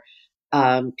 where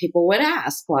people would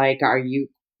ask, are you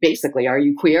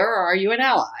queer or are you an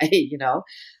ally?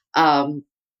 Um,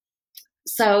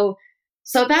 so,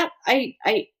 so that I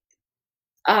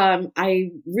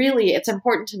really, it's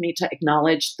important to me to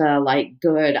acknowledge the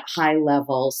good, high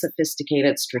level,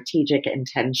 sophisticated, strategic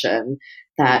intention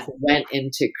that went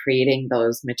into creating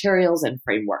those materials and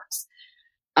frameworks.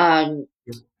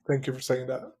 Thank you for saying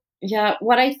that. Yeah,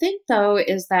 what I think though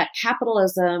is that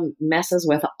capitalism messes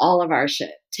with all of our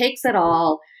shit, takes it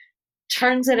all,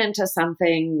 turns it into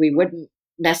something we wouldn't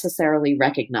necessarily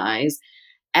recognize.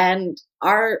 And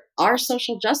our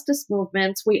social justice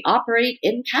movements, we operate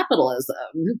in capitalism.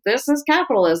 This is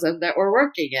capitalism that we're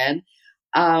working in.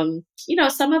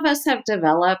 Some of us have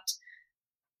developed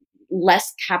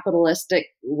less capitalistic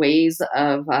ways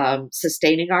of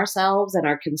sustaining ourselves and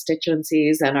our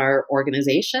constituencies and our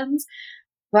organizations,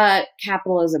 but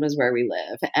capitalism is where we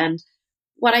live. And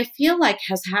what I feel like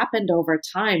has happened over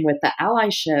time with the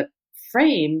allyship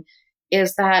frame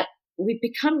is that we've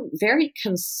become very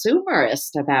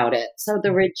consumerist about it. So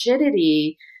the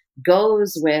rigidity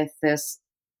goes with this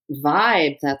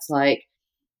vibe that's like,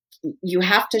 you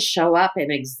have to show up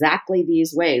in exactly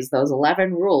these ways, those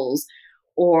 11 rules,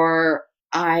 or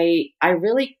I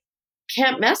really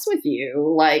can't mess with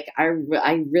you.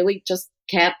 I really just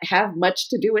can't have much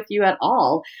to do with you at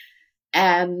all.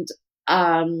 And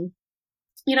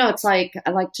it's like,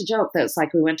 I like to joke that it's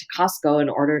like we went to Costco and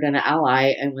ordered an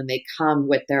ally, and when they come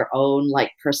with their own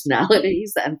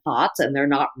personalities and thoughts and they're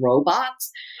not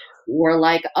robots, we're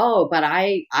like, oh, but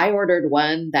I ordered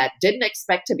one that didn't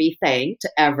expect to be thanked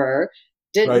ever.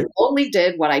 Right. only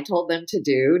did what I told them to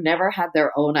do, never had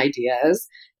their own ideas,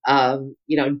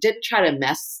 didn't try to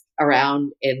mess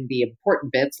around in the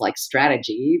important bits like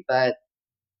strategy, but,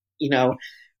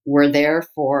 were there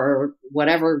for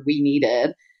whatever we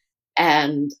needed.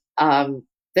 And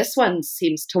this one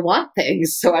seems to want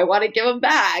things, so I want to give them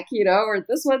back, or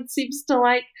this one seems to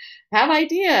like have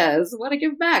ideas, want to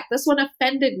give them back. This one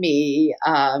offended me,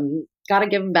 got to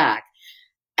give them back.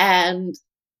 And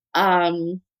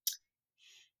I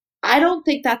don't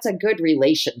think that's a good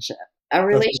relationship. A Okay.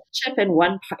 relationship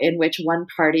in which one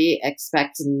party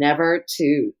expects never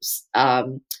to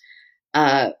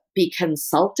be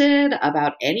consulted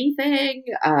about anything,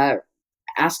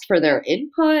 asked for their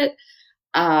input,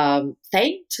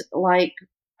 thanked. Like,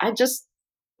 I just,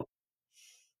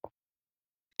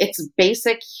 it's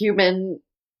basic human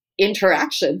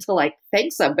interaction to like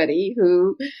thank somebody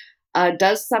who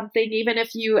does something, even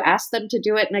if you ask them to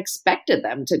do it and expected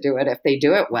them to do it. If they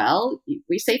do it well,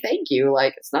 we say thank you.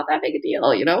 Like, it's not that big a deal.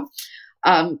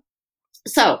 Um,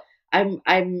 so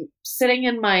I'm sitting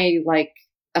in my like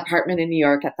apartment in New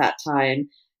York at that time,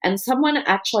 and someone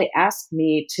actually asked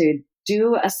me to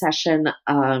do a session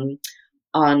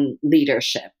on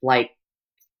leadership, like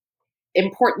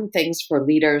important things for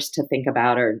leaders to think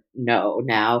about or know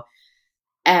now.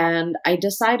 And I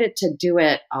decided to do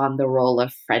it on the role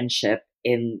of friendship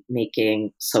in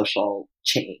making social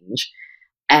change.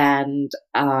 And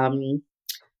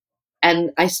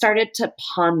I started to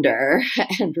ponder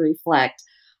and reflect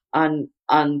on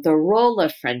the role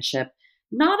of friendship,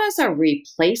 not as a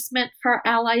replacement for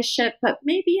allyship, but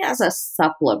maybe as a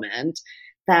supplement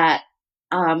that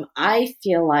I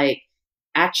feel like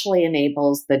actually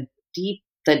enables deep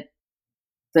the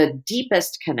the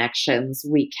deepest connections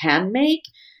we can make,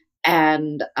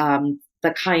 and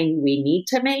the kind we need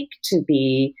to make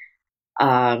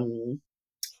um,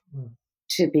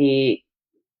 to be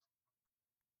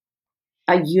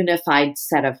a unified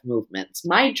set of movements.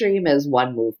 My dream is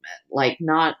one movement, like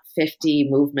not 50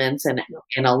 movements in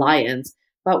an alliance,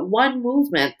 but one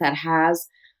movement that has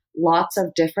lots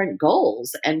of different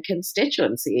goals and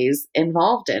constituencies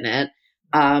involved in it.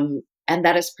 And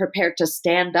that is prepared to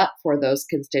stand up for those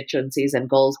constituencies and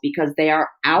goals because they are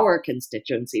our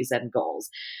constituencies and goals.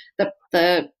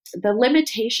 The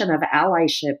limitation of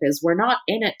allyship is we're not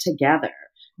in it together.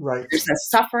 Right. There's a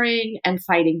suffering and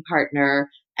fighting partner,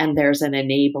 and there's an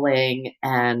enabling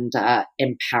and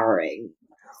empowering.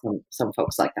 Some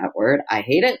folks like that word. I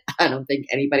hate it. I don't think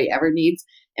anybody ever needs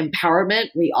empowerment.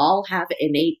 We all have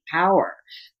innate power.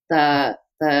 The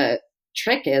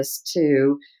trick is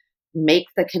to make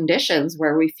the conditions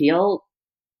where we feel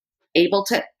able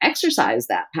to exercise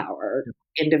that power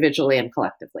individually and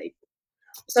collectively.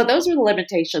 So those are the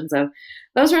limitations of,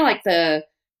 those are like the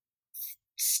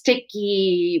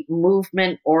sticky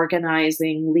movement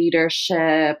organizing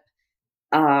leadership.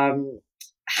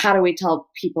 How do we tell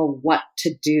people what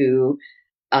to do?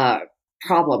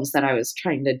 Problems that I was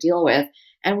trying to deal with.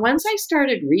 And once I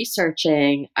started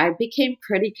researching, I became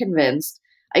pretty convinced.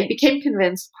 I became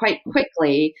convinced quite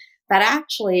quickly that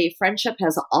actually friendship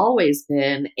has always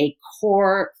been a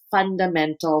core,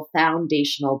 fundamental,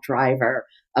 foundational driver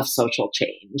of social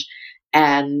change.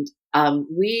 And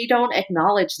we don't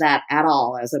acknowledge that at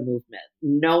all as a movement.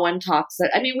 No one talks.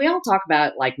 I mean, we all talk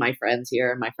about like my friends here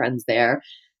and my friends there.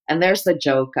 And there's the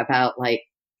joke about like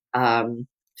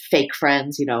fake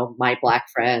friends, my Black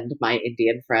friend, my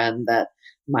Indian friend, that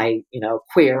my,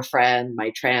 queer friend,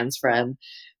 my trans friend,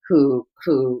 who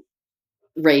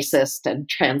racist and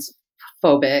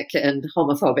transphobic and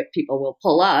homophobic people will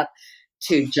pull up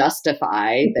to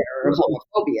justify their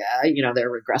homophobia, their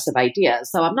regressive ideas.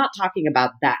 So I'm not talking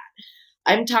about that.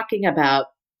 I'm talking about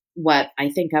what I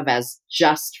think of as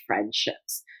just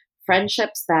friendships,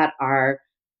 friendships that are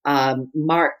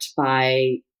marked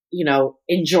by,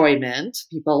 enjoyment.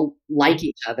 People like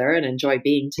each other and enjoy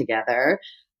being together.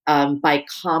 By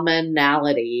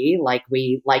commonality, like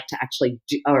we like to actually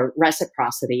do, or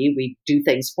reciprocity, we do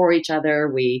things for each other.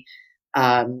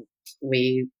 Um,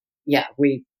 we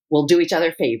will do each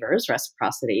other favors,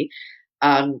 reciprocity.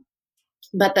 Um,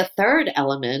 but the third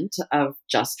element of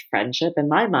just friendship, in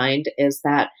my mind, is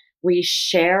that we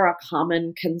share a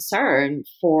common concern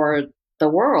for the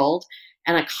world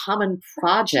and a common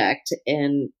project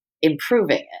in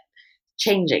improving it,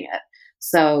 changing it.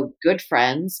 So good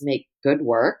friends make good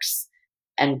works,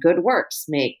 and good works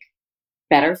make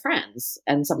better friends,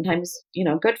 and sometimes,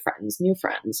 good friends, new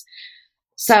friends.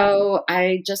 So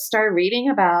I just started reading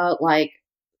about like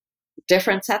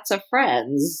different sets of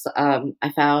friends.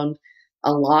 I found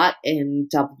a lot in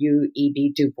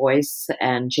W.E.B. Du Bois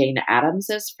and Jane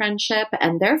Addams's friendship,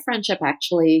 and their friendship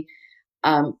actually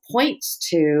points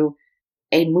to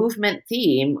a movement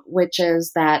theme, which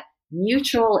is that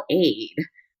mutual aid,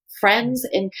 friends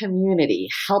in community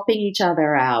helping each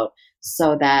other out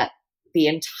so that the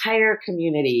entire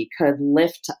community could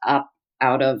lift up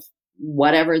out of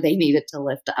whatever they needed to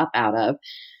lift up out of.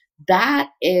 That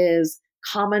is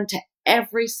common to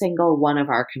every single one of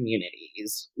our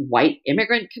communities, white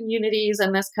immigrant communities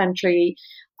in this country,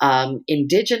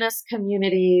 indigenous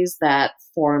communities that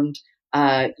formed,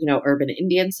 urban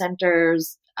Indian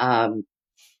centers, to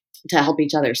help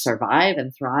each other survive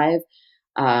and thrive,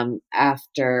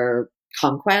 after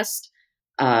conquest.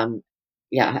 Um,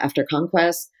 after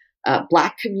conquest,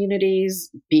 Black communities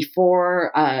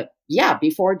before,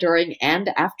 during, and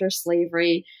after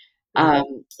slavery. Yeah.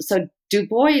 So Du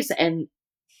Bois and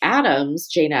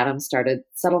Jane Addams started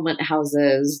settlement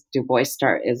houses. Du Bois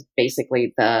is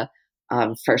basically the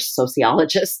first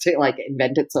sociologist to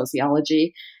invented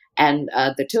sociology, and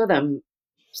the two of them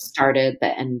started the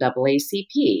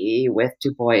NAACP with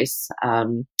Du Bois.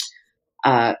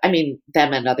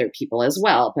 Them and other people as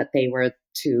well, but they were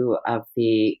two of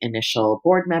the initial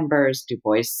board members. Du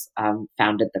Bois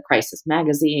founded the Crisis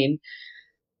magazine.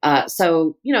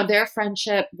 Their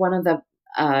friendship, one of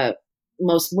the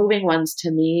most moving ones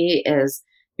to me is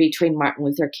between Martin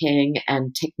Luther King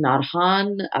and Thich Nhat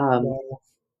Hanh, Wow.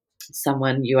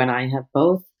 someone you and I have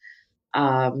both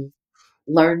um,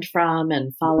 learned from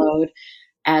and followed.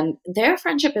 And their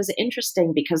friendship is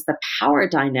interesting because the power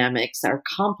dynamics are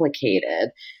complicated.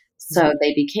 So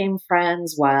they became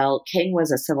friends while King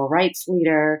was a civil rights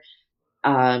leader,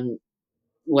 um,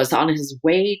 was on his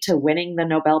way to winning the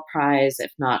Nobel Prize,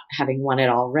 if not having won it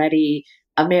already,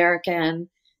 American.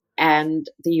 And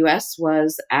the US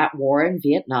was at war in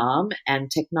Vietnam, and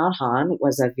Thich Nhat Hanh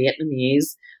was a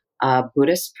Vietnamese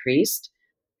Buddhist priest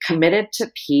committed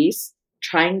to peace,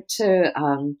 trying to,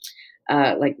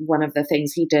 one of the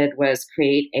things he did was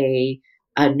create a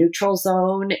neutral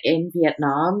zone in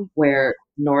Vietnam where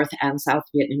North and South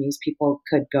Vietnamese people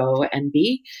could go and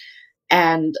be.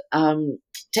 And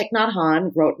Thich Nhat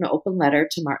Hanh wrote an open letter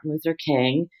to Martin Luther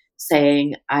King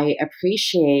saying, I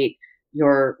appreciate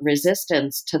your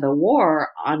resistance to the war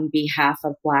on behalf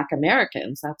of Black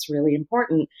Americans. That's really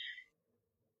important.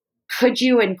 Could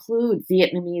you include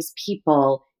Vietnamese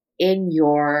people in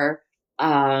your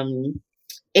narrative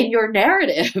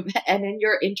and in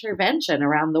your intervention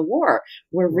around the war?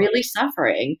 We're Right. really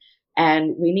suffering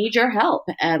and we need your help.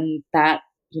 And that,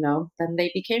 then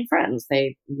they became friends.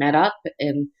 They met up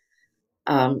in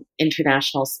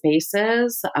international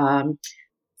spaces.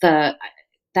 The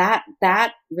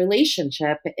that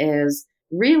relationship is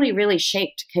really, really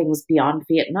shaped King's Beyond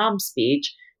Vietnam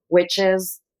speech, which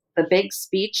is the big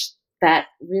speech that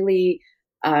really.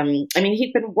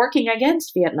 He'd been working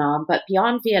against Vietnam, but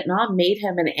Beyond Vietnam made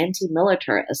him an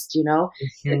anti-militarist. It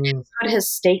Mhm. put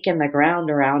his stake in the ground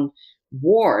around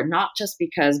war, not just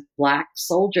because Black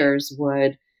soldiers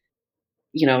would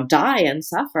die and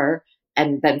suffer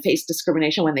and then face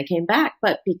discrimination when they came back,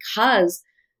 but because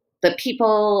the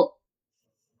people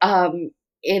um,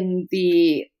 in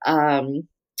the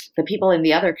people in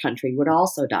the other country would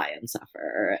also die and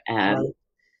suffer, and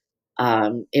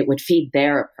Right. it would feed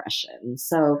their oppression.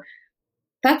 So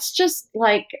that's just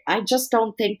I just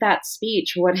don't think that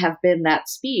speech would have been that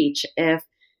speech if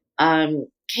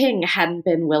King hadn't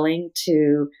been willing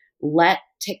to let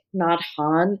Thich Nhat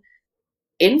Hanh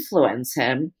influence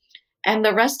him. And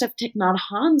the rest of Thich Nhat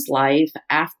Hanh's life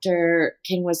after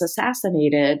King was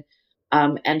assassinated,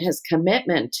 and his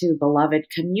commitment to beloved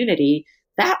community,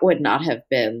 that would not have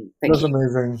been the That's case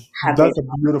amazing. had they That's a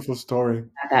beautiful story.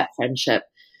 had that friendship.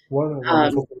 What a Um,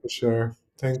 wonderful thing to share.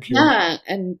 Thank you. yeah,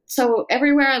 and so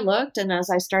everywhere I looked, and as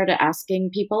I started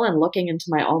asking people and looking into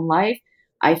my own life,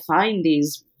 I find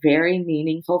these very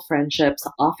meaningful friendships,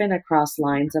 often across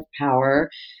lines of power,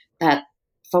 that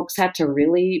folks had to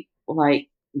really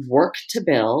work to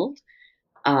build.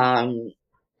 Um,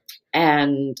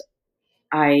 and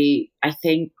I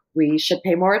think we should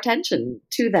pay more attention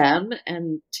to them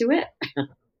and to it.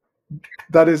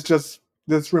 That is just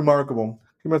that's remarkable.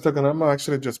 Give me a second. I'm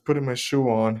actually just putting my shoe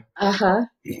on. Uh-huh.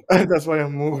 That's why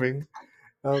I'm moving.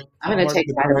 I'm gonna Mark take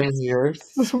the vitamins. time here.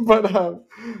 But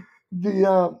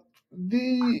the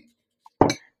the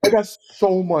I got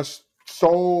so much,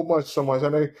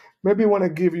 and I maybe want to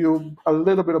give you a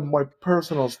little bit of my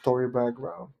personal story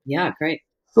background. Yeah, great.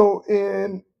 So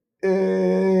in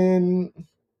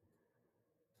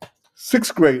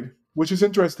sixth grade, which is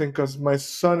interesting because my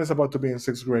son is about to be in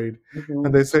sixth grade, and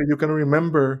Hmm. they say you can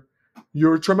remember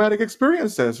your traumatic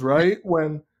experiences, right?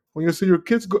 When you see your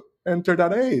kids enter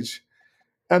that age,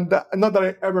 and not that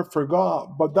I ever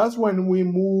forgot, but that's when we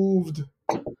moved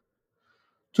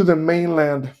to the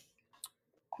mainland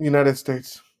United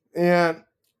States. And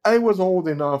I was old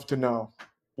enough to know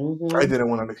I Mhm. didn't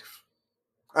want to leave.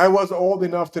 I was old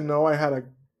enough to know I had a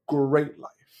great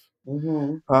life.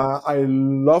 Mhm. I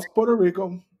loved Puerto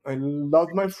Rico. I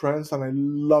loved my friends, and I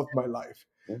loved my life.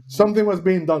 Mhm. Something was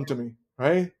being done to me,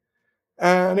 right?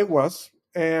 And it was,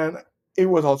 and it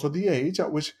was also the age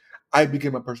at which I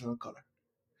became a person of color,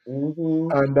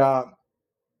 Mhm. and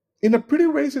in a pretty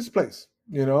racist place,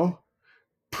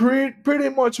 pretty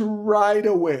much right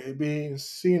away being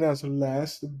seen as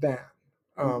less than,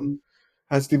 um, Mhm.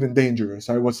 as even dangerous.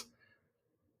 I was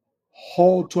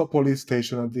hauled to a police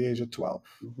station at the age of 12.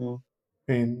 Mhm.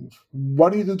 And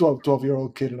what do you do to a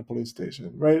 12-year-old kid in a police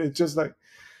station, right? It's just like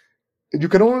you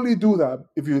can only do that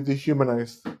if you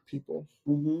dehumanize people.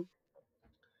 Mhm.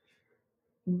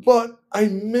 But I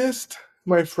missed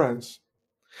my friends.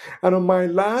 And on my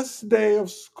last day of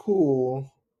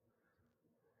school,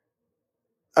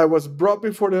 I was brought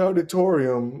before the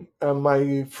auditorium, and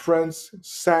my friends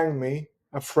sang me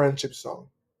a friendship song.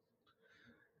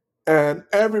 And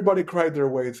everybody cried their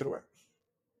way through it.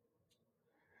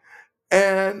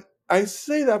 And I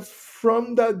say that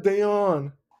from that day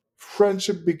on,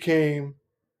 friendship became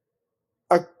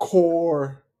a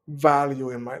core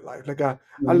value in my life, like a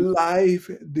Mhm. life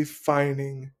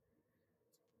defining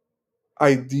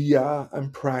idea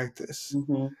and practice.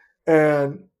 Mhm.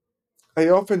 And I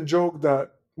often joke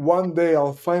that one day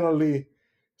I'll finally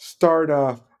start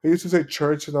I used to say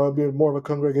church, and I'll be more of a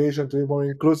congregation to be more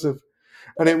inclusive.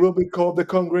 And it will be called the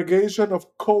Congregation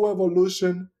of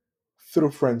Coevolution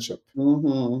through Friendship,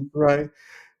 Mhm. right?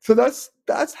 So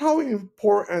that's how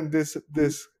important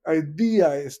this idea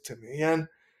is to me. And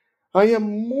I am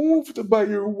moved by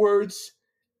your words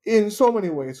in so many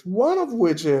ways. One of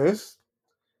which is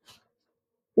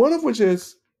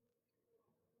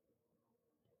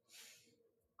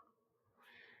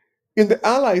in the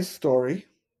Allies story,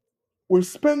 we're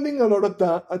spending a lot of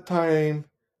time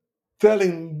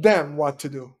telling them what to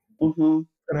do Mhm.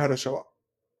 and how to show up.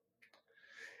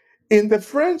 In the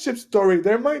friendship story,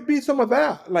 there might be some of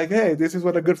that, like, hey, this is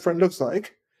what a good friend looks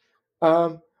like.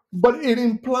 Um, but it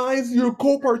implies your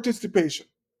co-participation.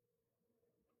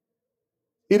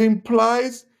 It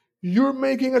implies you're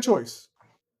making a choice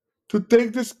to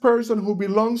take this person who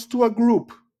belongs to a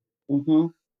group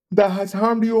Mhm. that has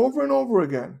harmed you over and over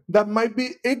again, that might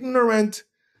be ignorant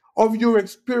of your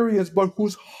experience, but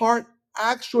whose heart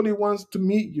actually wants to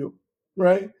meet you,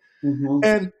 right?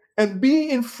 Mhm. And be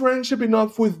in friendship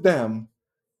enough with them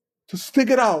to stick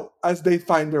it out as they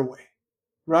find their way,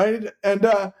 right? And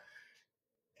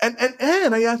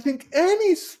I think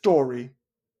any story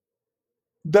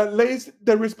that lays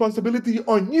the responsibility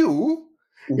on you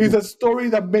is Mhm. a story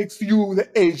that makes you the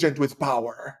agent with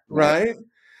power, Right. right?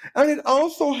 And it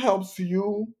also helps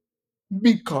you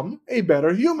become a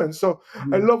better human. So I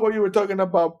Mhm. love what you were talking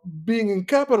about being in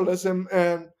capitalism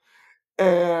and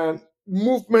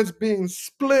movements being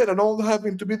split and all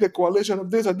having to be the coalition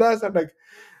of this and that. And like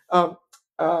um,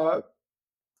 uh,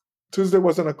 Tuesday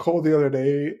was on a call the other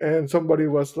day, and somebody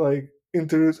was like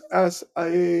introduced as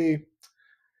a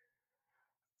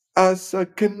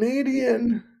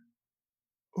Canadian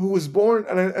who was born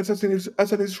and as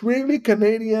an Israeli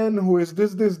Canadian who is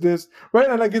this, right?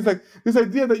 And like it's like this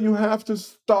idea that you have to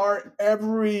start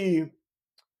every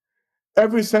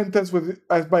sentence with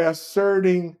as by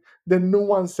asserting the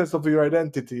nuances of your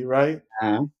identity, right?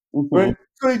 Yeah. Mhm. Right.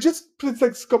 So it's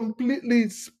like completely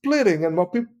splitting. And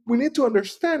what we need to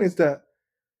understand is that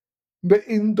the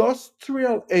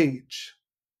industrial age,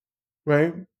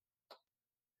 right,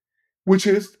 which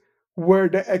is where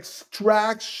the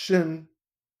extraction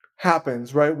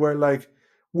happens, right,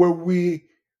 where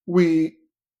we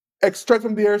extract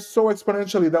from the earth so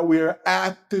exponentially that we are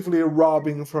actively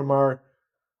robbing from our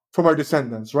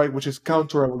descendants, right? Which is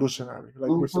counter-revolutionary.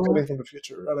 Like we're Mhm. stealing from the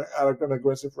future at an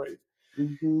aggressive rate.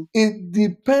 Mhm. It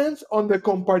depends on the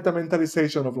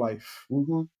compartmentalization of life,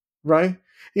 Mhm. right?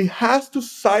 It has to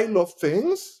silo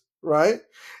things, right,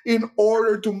 in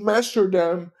order to measure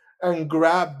them and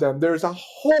grab them. There's a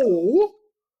hole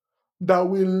that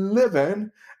we live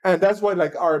in, and that's why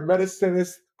like our medicine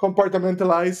is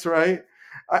compartmentalized, right?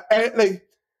 Like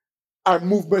our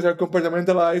movements are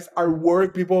compartmentalized. Our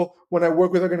work, people, when I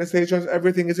work with organizations,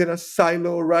 everything is in a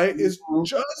silo, right? It's Mhm.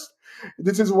 just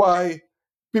this is why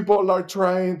people are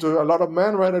trying to. A lot of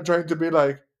men, right, are trying to be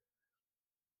like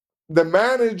the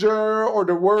manager or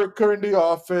the worker in the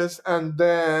office, and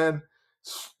then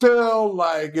still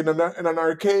like in an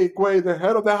archaic way, the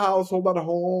head of the household at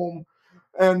home,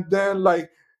 and then like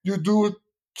you do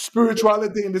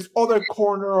spirituality in this other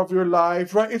corner of your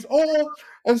life, right? It's all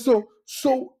and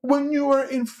So when you are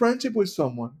in friendship with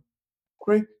someone,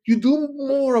 right, you do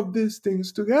more of these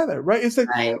things together, right? It's like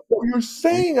Right. what you're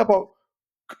saying about,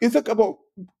 it's like about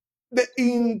the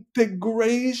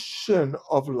integration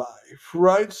of life,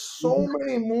 right? So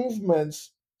many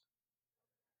movements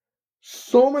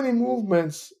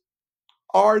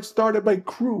are started by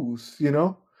crews,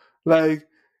 like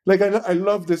I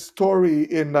love this story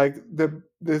in like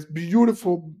this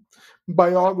beautiful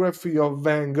biography of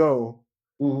Van Gogh,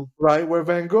 Mhm. right, where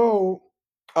Van Gogh,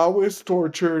 always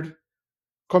tortured,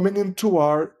 coming into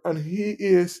art, and he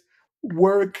is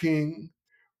working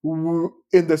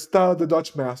in the style of the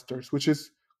Dutch masters, which is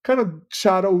kind of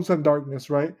shadows and darkness,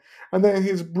 right? And then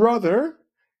his brother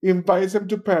invites him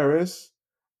to Paris,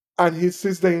 and he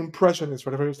sees the Impressionists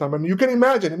for the first time. And you can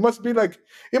imagine, it must have been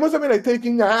like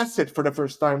taking acid for the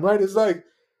first time, right? It's like,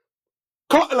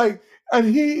 and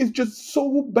he is just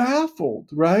so baffled,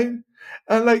 right?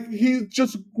 And like he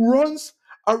just runs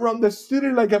around the city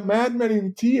like a madman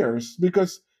in tears,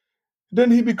 because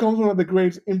then he becomes one of the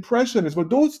great impressionists. But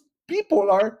those people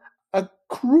are a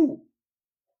crew,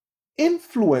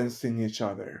 influencing each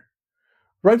other,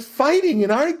 right? Fighting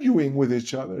and arguing with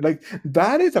each other. Like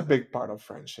that is a big part of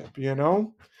friendship.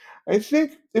 I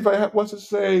think if I was to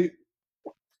say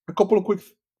a couple of quick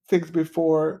things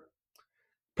before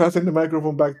passing the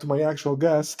microphone back to my actual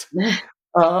guest,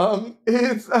 um,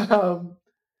 it's um,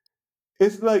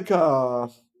 it's like I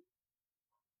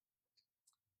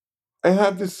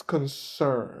have this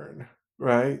concern,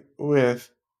 right,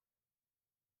 with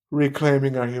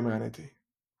reclaiming our humanity.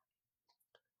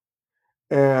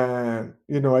 And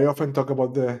I often talk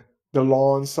about the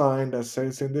lawn sign that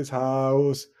says, in this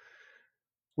house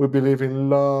we believe in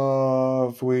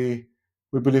love, we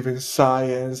believe in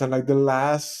science, and like the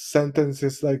last sentence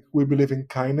is like, we believe in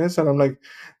kindness. And I'm like,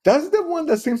 that's the one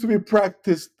that seems to be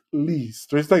practiced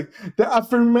least. It's like the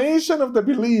affirmation of the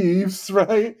beliefs,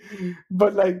 right?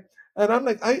 But like, and I'm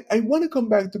like, I want to come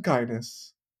back to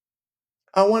kindness.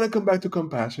 I want to come back to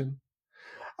compassion.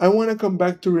 I want to come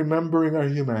back to remembering our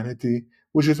humanity,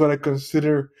 which is what I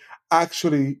consider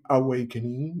actually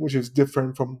awakening, which is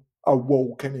different from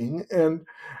awokening. And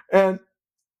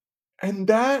and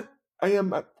that, I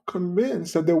am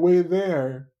convinced that the way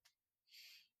there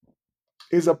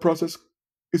is a process,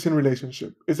 is in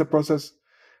relationship. It's a process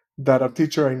that a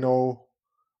teacher I know,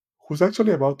 who's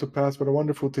actually about to pass, but a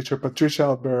wonderful teacher, Patricia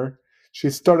Albert, she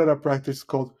started a practice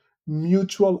called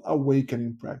mutual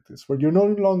awakening practice, where you're no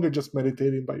longer just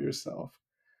meditating by yourself.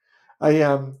 I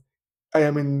am I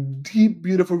am in deep,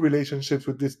 beautiful relationships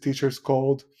with these teachers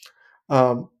called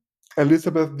um,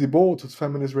 Elizabeth DeBolt, whose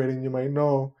feminist rating you might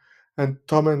know, and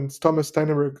Thomas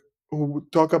Steinerberg, who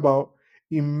talk about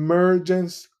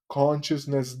emergence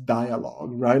consciousness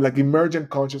dialogue, right? Like emergent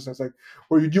consciousness, like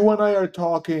where you and I are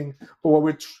talking, but what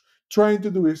we're trying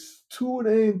to do is tune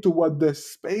into what the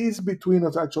space between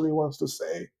us actually wants to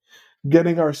say,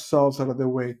 getting ourselves out of the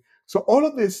way. So all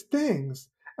of these things,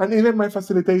 and even my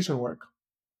facilitation work,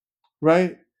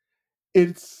 right?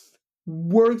 It's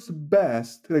works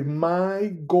best. Like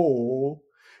my goal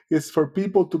is for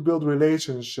people to build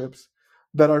relationships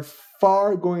that are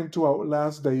far going to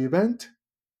outlast the event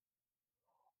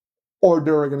or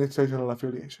their organizational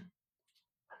affiliation.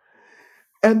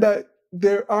 And that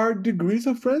there are degrees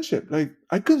of friendship. Like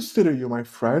I consider you my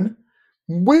friend.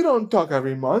 We don't talk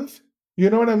every month. You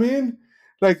know what I mean?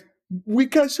 Like we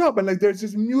catch up, and like there's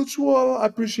this mutual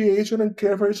appreciation and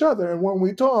care for each other. And when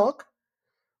we talk,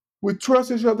 we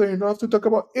trust each other enough to talk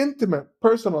about intimate,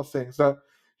 personal things that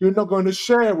you're not going to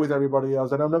share with everybody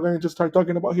else, and I'm not going to just start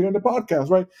talking about here in the podcast,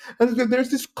 right? And there's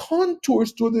this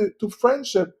contours to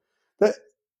friendship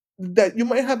that you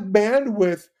might have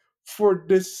bandwidth for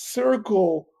this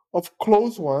circle of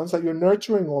close ones that you're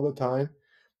nurturing all the time,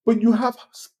 but you have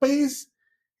space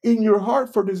in your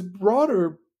heart for this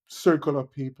broader circle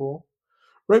of people,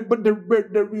 right? But the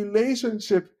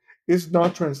relationship is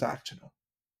not transactional,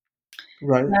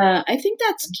 right? I think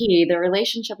that's key. The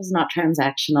relationship is not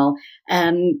transactional.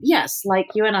 And yes, like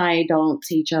you and I don't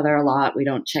see each other a lot. We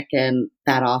don't check in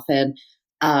that often.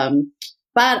 Um,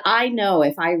 but I know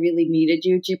if I really needed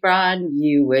you, Gibran,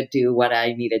 you would do what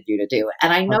I needed you to do.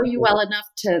 And I know you well enough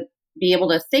to be able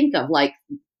to think of like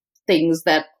things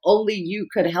that only you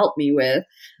could help me with.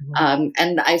 And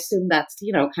I assume that's,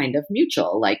 kind of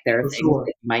mutual. Like there are For things sure.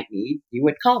 that you might need, you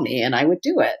would call me and I would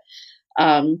do it.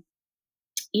 Um,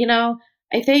 you know,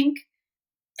 I think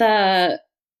the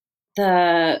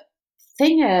the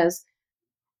thing is,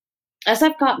 as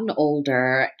I've gotten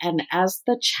older and as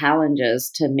the challenges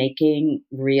to making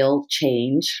real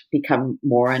change become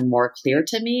more and more clear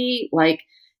to me, like,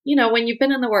 when you've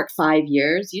been in the work 5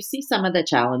 years, you see some of the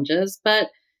challenges, but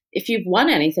if you've won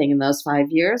anything in those 5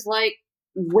 years, like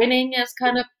winning is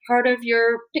kind of part of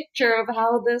your picture of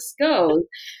how this goes.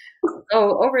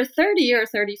 So over 30 or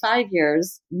 35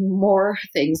 years, more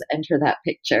things enter that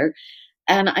picture.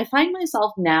 And I find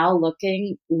myself now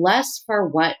looking less for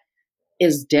what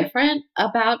is different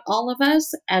about all of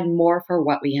us and more for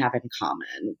what we have in common,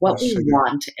 I what we see.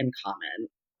 want in common,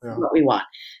 Yeah. what we want.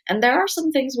 And there are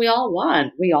some things we all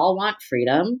want. We all want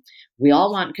freedom. We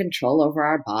all want control over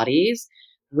our bodies.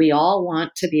 We all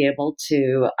want to be able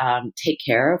to take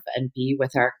care of and be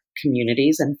with our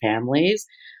communities and families.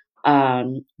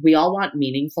 We all want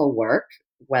meaningful work,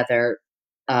 whether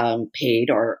paid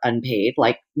or unpaid.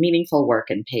 Like meaningful work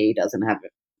and pay doesn't have,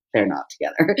 they're not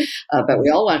together, but we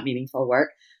all want meaningful work.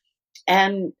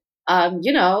 And,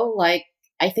 like,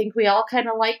 I think we all kind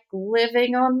of like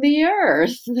living on the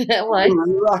earth. Like,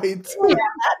 Right. we have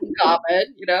that in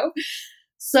common.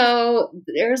 So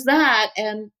there's that.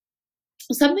 And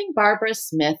something Barbara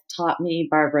Smith taught me,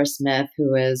 Barbara Smith,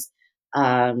 who is,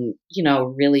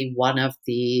 really one of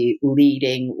the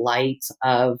leading lights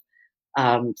of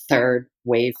third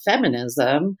wave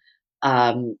feminism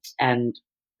and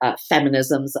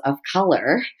feminisms of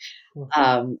color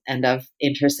and of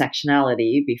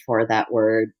intersectionality before that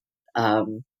word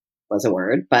was a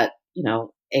word. But,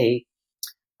 a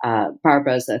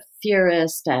Barbara's a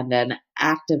theorist and an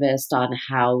activist on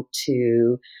how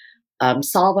to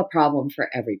solve a problem for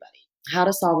everybody, how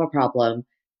to solve a problem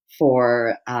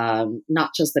for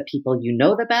not just the people you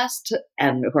know the best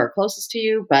and who are closest to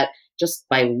you, but just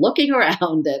by looking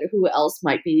around at who else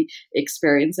might be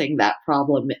experiencing that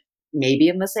problem, maybe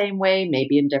in the same way,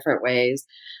 maybe in different ways.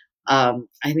 I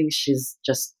think she's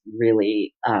just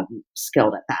really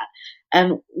skilled at that.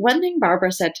 And one thing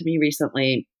Barbara said to me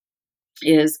recently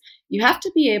is you have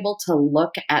to be able to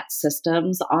look at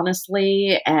systems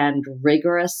honestly and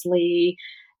rigorously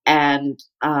and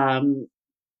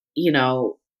you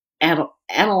know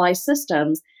analyze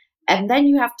systems, and then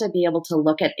you have to be able to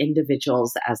look at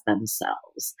individuals as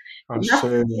themselves. I You have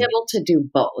to be see. able to do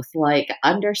both, like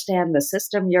understand the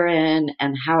system you're in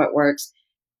and how it works,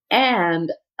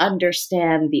 and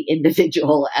understand the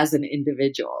individual as an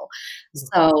individual.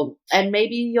 So, and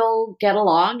maybe you'll get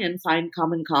along and find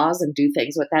common cause and do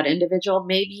things with that individual.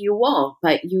 Maybe you won't,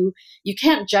 but you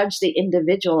can't judge the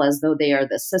individual as though they are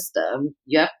the system.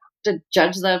 You have to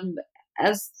judge them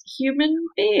as human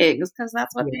beings because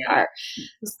that's what they are.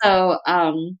 So,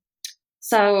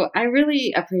 so I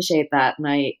really appreciate that. And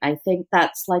I think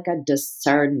that's like a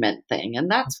discernment thing. And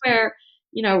that's where,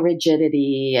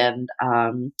 rigidity and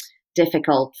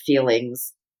difficult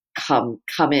feelings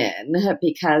come in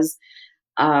because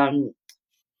um,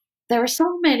 there are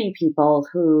so many people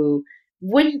who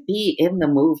wouldn't be in the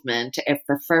movement if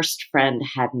the first friend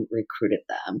hadn't recruited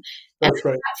them. And That's if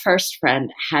right. that first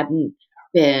friend hadn't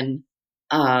been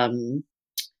um,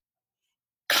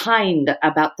 kind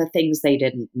about the things they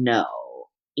didn't know,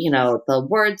 the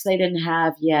words they didn't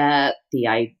have yet, the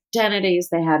identities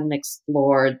they hadn't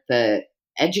explored, the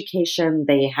education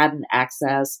they hadn't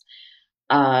accessed.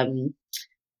 Um,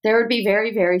 there would be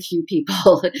very, very few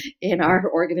people in our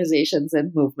organizations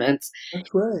and movements That's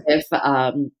right.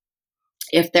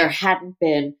 if there hadn't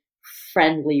been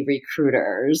friendly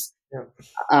recruiters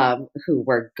Yeah. who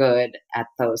were good at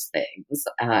those things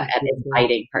and Exactly.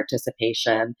 inviting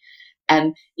participation.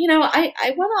 And,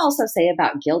 I want to also say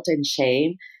about guilt and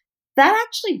shame, that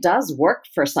actually does work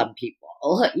for some people.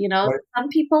 Right. Some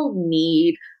people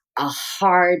need a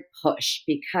hard push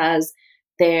because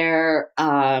their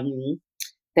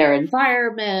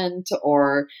environment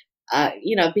or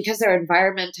because their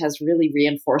environment has really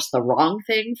reinforced the wrong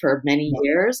thing for many Yeah.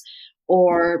 years,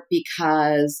 or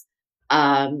because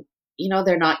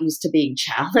they're not used to being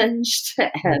challenged,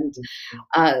 and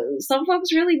some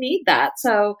folks really need that.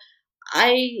 So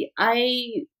I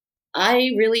I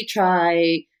I really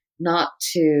try not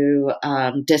to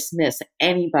dismiss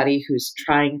anybody who's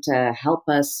trying to help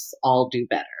us all do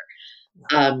better.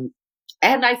 Um,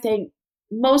 and I think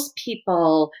most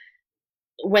people,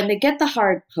 when they get the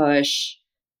hard push,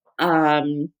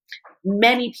 um,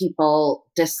 many people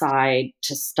decide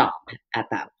to stop at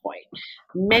that point.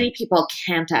 Many people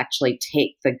can't actually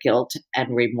take the guilt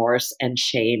and remorse and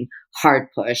shame hard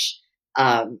push.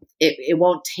 It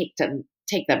won't take them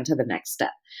to the next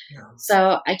step. Yeah.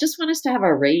 So I just want us to have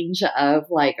a range of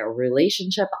like a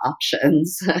relationship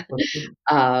options,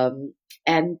 um,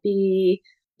 and be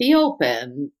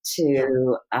open Yeah.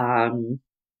 to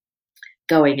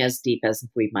going as deep as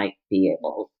we might be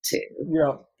able to.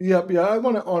 Yeah. Yep. Yeah. I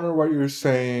want to honor what you're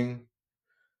saying.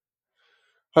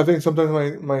 I think sometimes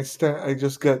I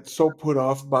just get so put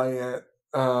off by it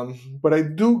But I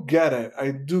do get it.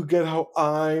 I do get how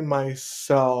I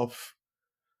myself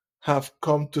have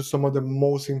come to some of the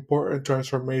most important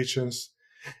transformations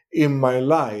in my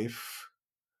life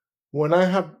when I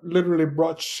have literally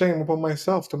brought shame upon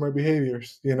myself to my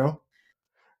behaviors,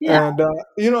 Yeah. And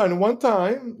and one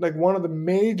time, like one of the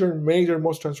major,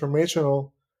 most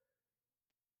transformational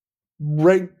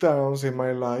breakdowns in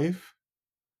my life,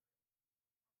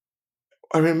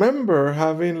 I remember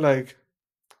having like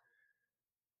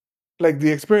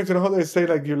the experience. You know how they say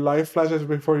like your life flashes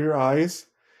before your eyes.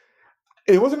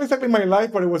 It wasn't exactly my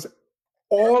life, but it was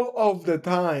all of the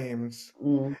times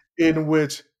Mm, in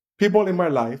which people in my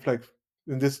life, like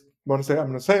in this one say, I'm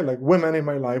gonna say like women in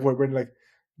my life were really like,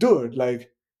 dude,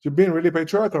 like you're being really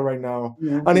patriarchal right now.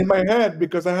 And mhm. in my head,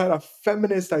 because I had a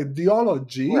feminist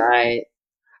ideology, Right.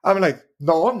 I'm like,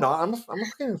 no, I'm not. I'm a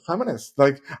fucking feminist.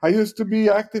 Like I used to be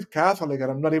active Catholic,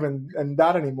 and I'm not even in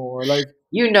that anymore. Like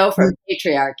From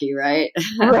patriarchy, right?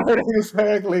 right,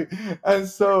 exactly. And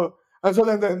so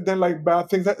then like bad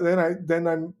things. Then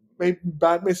I made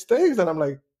bad mistakes, and I'm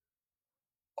like,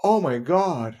 oh my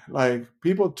god, like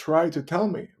people try to tell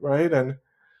me, right? And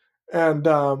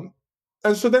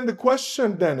so then the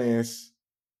question then is,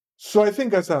 so I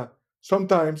think as a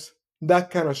sometimes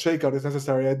that kind of shakeout is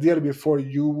necessary, ideally before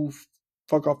you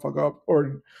fuck up,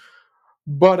 or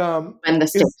but When the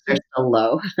it's stakes are so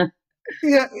low.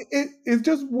 yeah, it's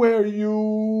just where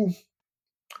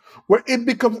it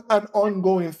becomes an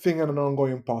ongoing thing and an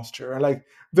ongoing posture. And like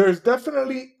there's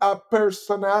definitely a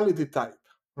personality type,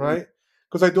 right?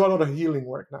 Because I do a lot of healing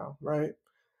work now, right?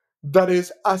 That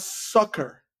is a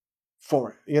sucker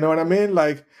for it. You know what I mean?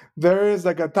 Like there is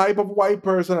like a type of white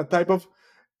person, a type of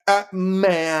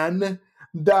man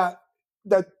that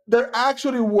they're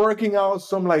actually working out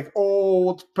some like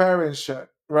old parent shit,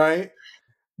 right?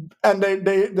 And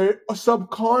they're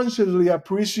subconsciously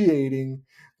appreciating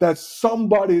that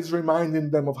somebody's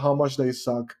reminding them of how much they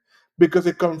suck because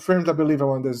it confirms a belief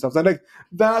on themselves. And like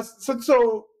that's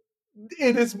so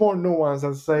it is more nuanced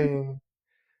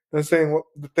than saying well,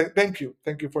 thank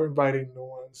you for inviting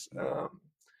nuance.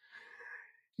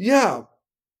 Yeah,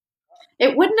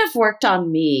 It wouldn't have worked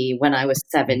on me when I was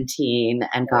 17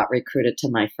 and got recruited to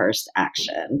my first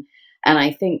action. And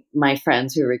I think my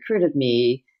friends who recruited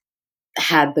me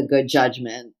had the good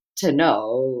judgment to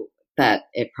know that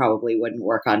it probably wouldn't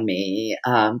work on me.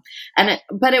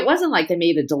 But it wasn't like they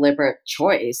made a deliberate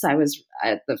choice.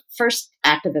 The first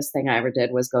activist thing I ever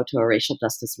did was go to a racial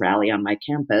justice rally on my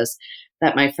campus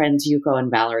that my friends Yuko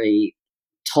and Valerie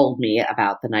told me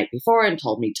about the night before and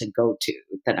told me to go to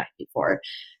the night before.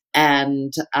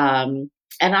 And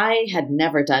and I had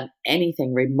never done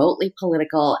anything remotely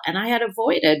political, and I had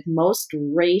avoided most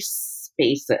race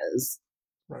spaces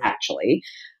right, actually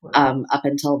right. up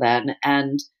until then.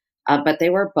 And but they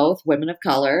were both women of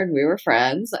color, and we were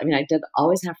friends. I mean, I did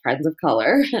always have friends of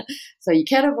color, so you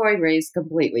can't avoid race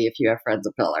completely if you have friends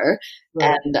of color.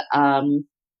 Right.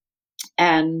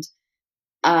 And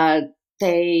uh,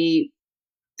 they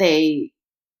they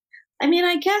I mean,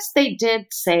 I guess they did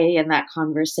say in that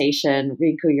conversation,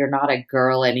 Rinku, you're not a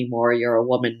girl anymore. You're a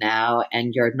woman now,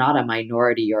 and you're not a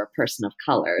minority. You're a person of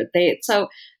color. So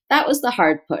that was the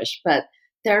hard push, but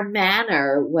their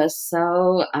manner was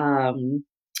so.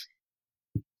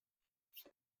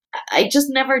 I just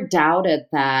never doubted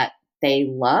that they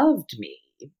loved me,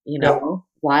 Yeah.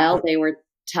 while Yeah. they were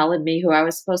telling me who I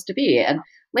was supposed to be. And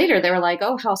later they were like,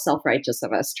 oh, how self righteous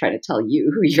of us trying to tell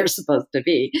you who you're supposed to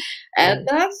be. And Right.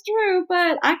 that's true,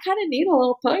 but I kind of need a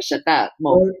little push at that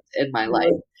moment Right. in my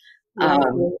life. Right. Right.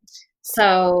 Um, Right.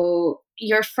 so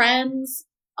your friends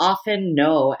often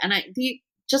know, and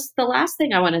just the last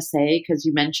thing I want to say, because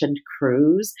you mentioned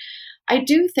crews, I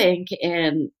do think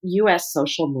in US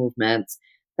social movements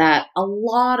that a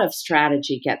lot of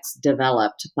strategy gets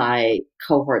developed by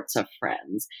cohorts of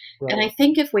friends. And I Right.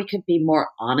 think if we could be more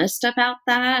honest about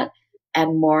that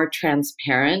and more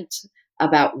transparent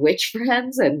about which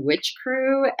friends and which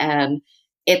crew and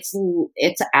its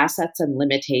assets and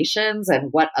limitations and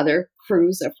what other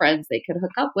crews of friends they could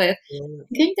hook up with, Right.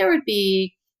 I think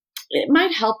it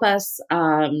might help us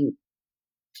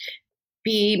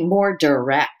be more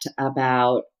direct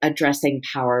about addressing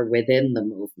power within the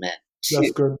movement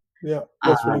That's too. good. Yeah,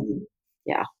 that's really good. Um,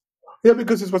 yeah. Yeah,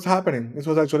 because it's what's happening. It's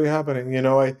what's actually happening.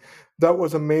 I that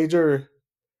was a major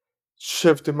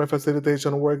shift in my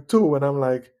facilitation work too. And I'm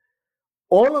like,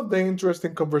 all of the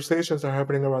interesting conversations are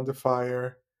happening around the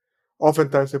fire.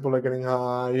 Oftentimes people are getting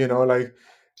high, like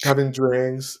having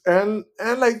drinks, and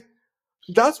like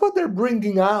that's what they're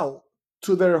bringing out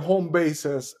to their home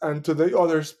bases and to the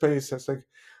other spaces, like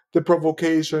the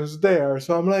provocations there.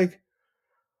 So I'm like,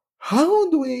 How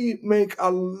do we make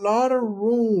a lot of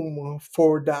room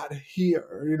for that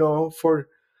here?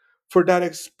 For that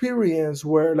experience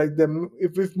where like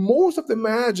if most of the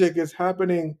magic is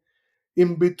happening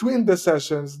in between the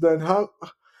sessions, then how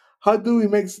do we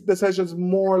make the sessions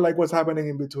more like what's happening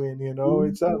in between?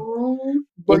 It's Mhm.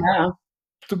 but Yeah.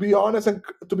 to be honest and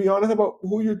to be honest about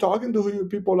who you're talking to, who your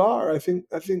people are, I think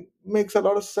makes a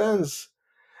lot of sense.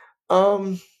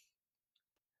 Um,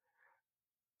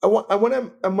 I want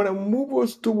to move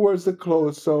us towards the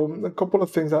close. So a couple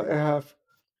of things I have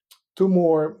two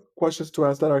more questions to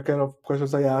ask that are kind of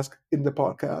questions I ask in the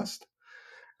podcast,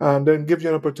 and then give you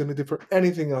an opportunity for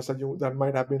anything else that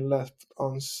might have been left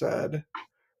unsaid,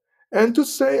 and to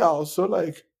say also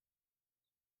like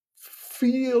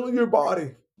feel your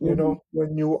body. Mhm.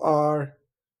 When you are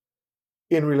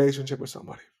in relationship with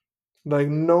somebody, like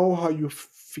know how you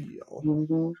feel.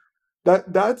 Mhm.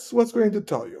 That's what's going to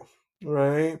tell you,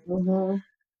 right? Mhm.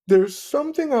 There's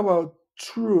something about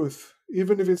truth,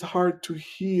 even if it's hard to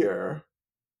hear,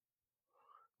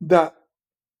 that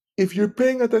if you're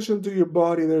paying attention to your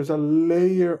body, there's a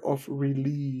layer of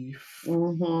relief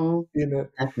Mhm. in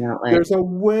it. Definitely. There's a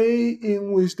way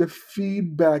in which the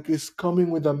feedback is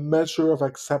coming with a measure of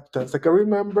acceptance. Like I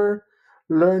remember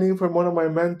learning from one of my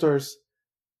mentors,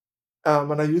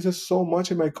 and I use it so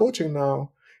much in my coaching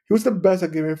now. He was the best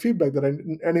at giving feedback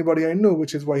anybody I knew,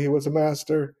 which is why he was a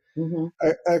master Mhm.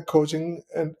 at coaching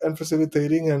and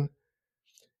facilitating. And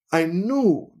I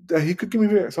knew that he could give me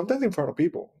feedback, sometimes in front of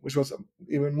people, which was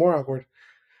even more awkward.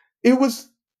 It was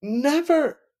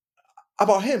never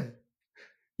about him.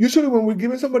 Usually, when we're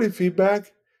giving somebody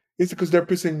feedback, it's because they're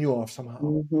pissing you off somehow,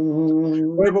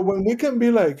 Mhm. right? But when we can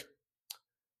be like,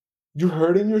 "You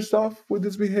hurting yourself with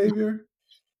this behavior,"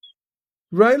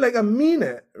 right? Like I mean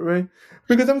it, right?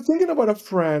 Because I'm thinking about a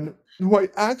friend who I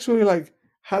actually like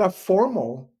had a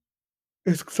formal.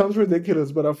 It sounds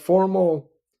ridiculous, but a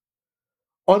formal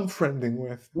unfriending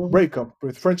Mhm.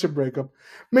 with friendship breakup,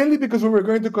 mainly because we were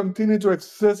going to continue to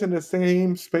exist in the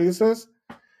same spaces,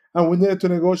 and we needed to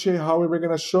negotiate how we were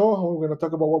going to show, how we were going to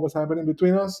talk about what was happening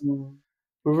between us. Mhm.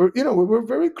 We were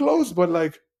very close, but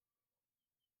like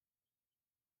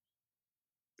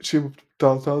she would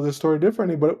tell the story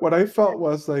differently. But what I felt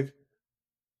was like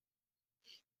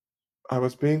I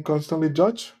was being constantly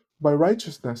judged by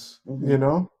righteousness,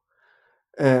 Mhm.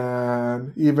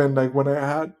 and even like when I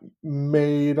had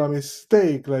made a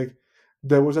mistake, like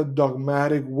there was a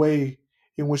dogmatic way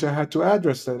in which I had to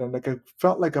address it, and like I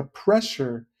felt like a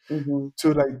pressure Mhm.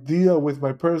 to like deal with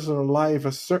my personal life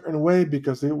a certain way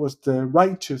because it was the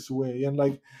righteous way, and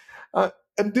like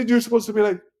and then you're supposed to be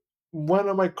like one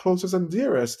of my closest and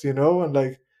dearest, and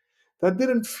like that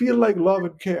didn't feel like love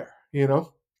and care.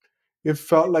 It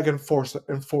felt like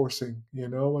enforcing,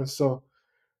 and so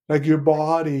like your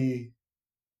body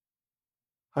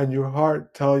and your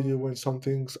heart tell you when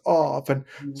something's off, and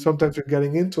Mhm. sometimes you're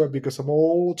getting into it because of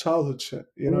old childhood shit.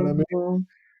 You know what I mean? Mhm.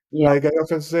 Yeah, Like I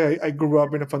often say, I grew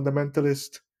up in a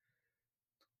fundamentalist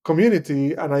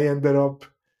community, and I ended up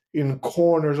in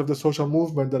corners of the social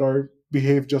movement that are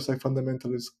behave just like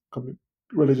fundamentalist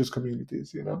religious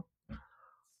communities.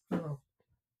 Oh.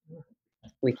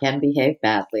 we can behave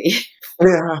badly.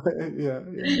 Yeah, yeah.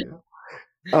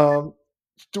 Um,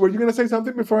 were you gonna say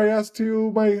something before I asked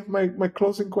you my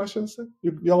closing questions?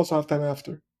 You also have time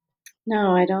after.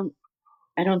 No, I don't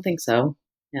think so.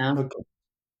 Yeah. Okay.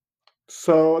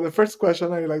 So the first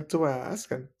question I like to ask,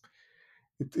 and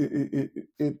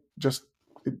it just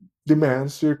it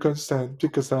demands your consent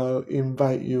because I'll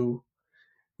invite you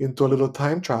into a little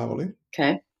time traveling,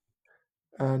 Okay.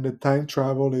 and the time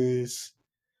travel is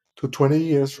to 20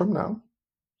 years from now,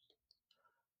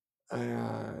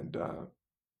 and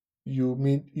you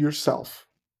meet yourself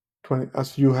 20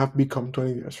 as you have become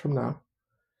 20 years from now.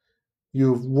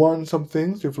 You've won some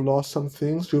things, you've lost some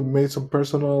things, you've made some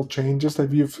personal changes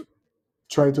that you've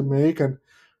tried to make, and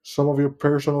some of your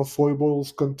personal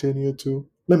foibles continue to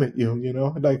limit you,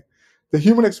 like the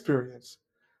human experience.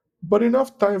 But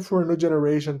enough time for a new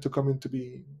generation to come into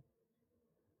being.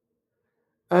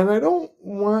 And I don't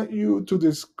want you to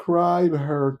describe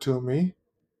her to me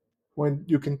when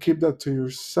you can keep that to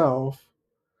yourself.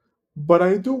 But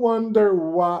I do wonder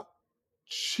what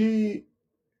she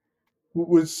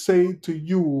would say to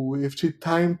you if she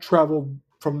time traveled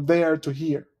from there to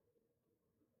here.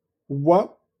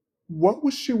 What what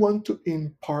would she want to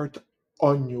impart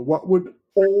on you? What would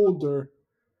older,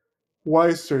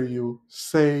 wiser you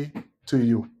say to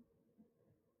you?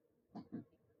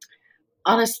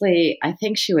 Honestly, I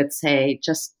think she would say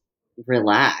just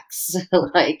relax.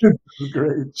 Like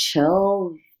Great.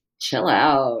 chill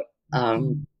out.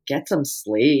 Get some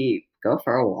sleep. Go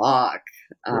for a walk.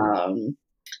 um,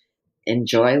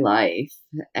 enjoy life.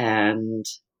 And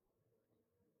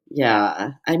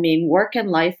yeah, I mean, work and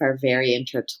life are very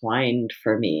intertwined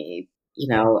for me.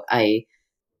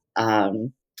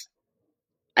 Um,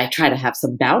 I try to have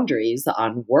some boundaries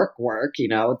on work,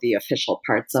 the official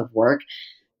parts of work,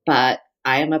 but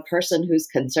I am a person who's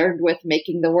concerned with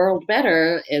making the world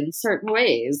better in certain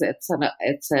ways. It's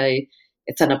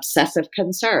an obsessive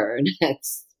concern.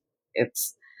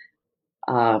 It's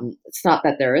it's not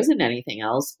that there isn't anything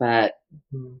else, but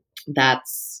Mhm.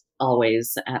 that's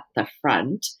always at the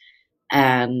front.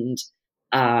 And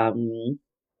um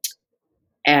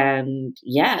and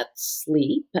yet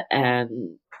sleep,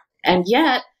 and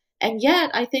yet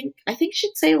I think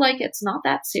she'd say, like, it's not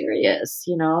that serious.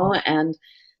 And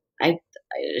I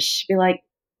should be like,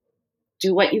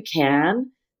 do what you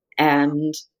can,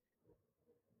 and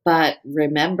but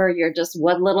remember you're just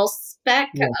one little speck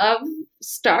Yeah. of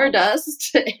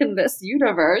stardust in this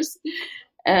universe.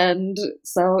 And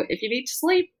so if you need to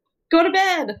sleep, go to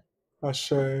bed.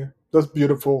 Ashe. That's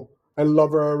beautiful. I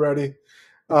love her already.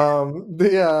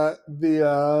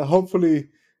 Hopefully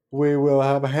we will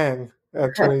have a hang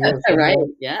at 20 years from Right, now.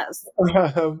 yes.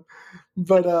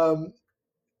 But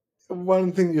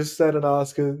one thing you said, and I'll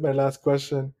ask you my last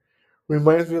question,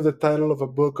 reminds me of the title of a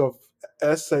book of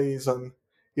essays on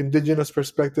indigenous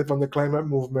perspective on the climate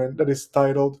movement that is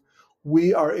titled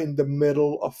 "We Are in the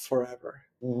Middle of Forever,"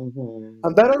 Hmm.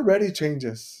 and that already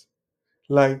changes,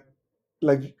 like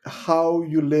how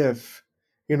you live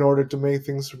in order to make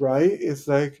things right. It's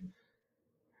like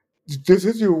this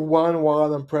is your one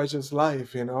wild and precious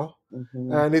life.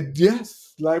 Hmm. And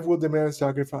yes, life will demand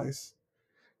sacrifice.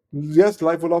 Yes,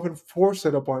 life will often force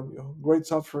it upon you, great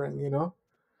suffering.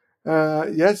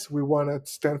 Yes, we want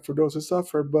to stand for those who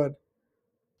suffer, but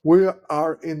we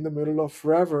are in the middle of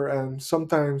forever, and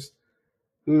sometimes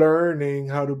learning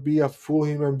how to be a full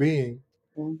human being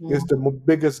is Hmm. the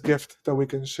biggest gift that we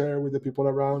can share with the people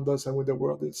around us and with the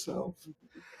world itself.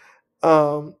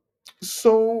 Um,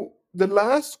 so the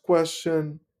last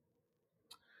question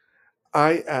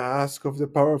I ask of the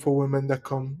powerful women that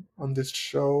come on this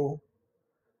show,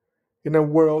 in a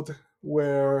world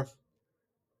where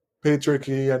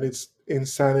patriarchy and its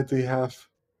insanity have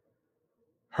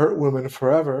hurt women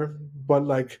forever, but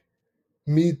like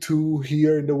Me Too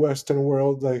here in the Western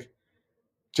world, like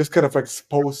just kind of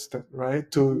exposed it,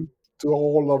 right? To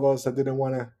all of us that didn't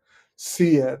want to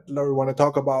see it or want to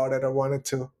talk about it or wanted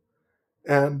to.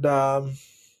 And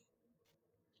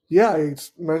yeah, I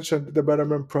mentioned the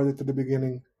Betterment Project at the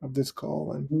beginning of this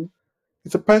call, and Hmm.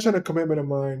 it's a passionate commitment of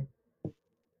mine.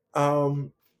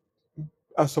 Um,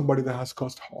 as somebody that has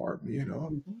caused harm.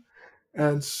 Hmm.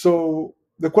 And so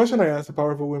the question I ask the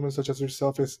powerful women such as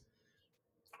yourself is,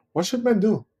 what should men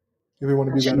do if we want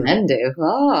to What be should better? men do?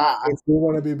 If we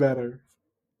want to be better.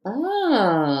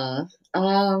 Ah,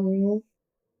 um,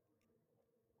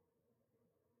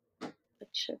 what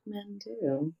should men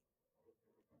do?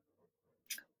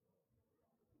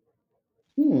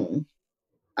 Hmm.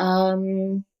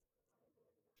 Um,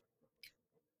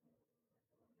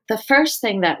 the first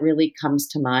thing that really comes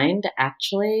to mind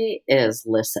actually is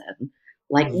listen.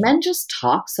 Like, Mm, men just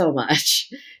talk so much.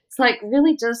 It's like,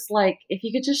 really, just like, if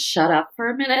you could just shut up for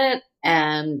a minute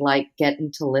and like get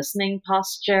into listening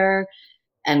posture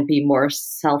and be more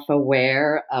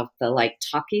self-aware of the like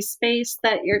talky space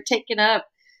that you're taking up,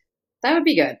 that would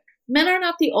be good. Men are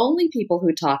not the only people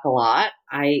who talk a lot.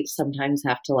 I sometimes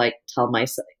have to like tell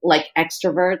myself, like,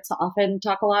 extroverts often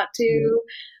talk a lot mm, too.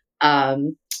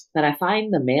 Um, but I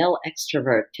find the male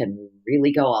extrovert can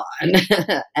really go on.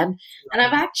 And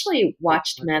I've actually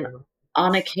watched men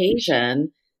on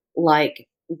occasion like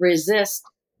resist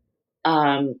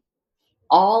um,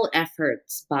 all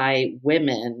efforts by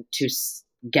women to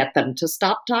get them to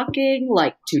stop talking,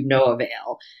 like, to no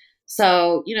avail.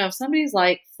 So, if somebody's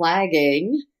like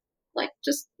flagging, like,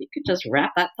 just you could just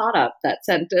wrap that thought up, that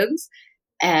sentence,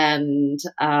 and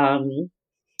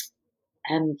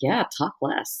yeah, talk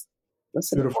less,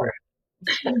 listen more.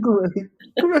 Beautiful. Great.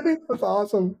 Great. That's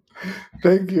awesome.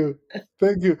 Thank you.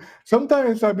 Thank you.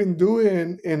 Sometimes I've been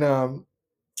doing in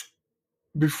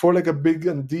before like a big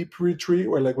and deep retreat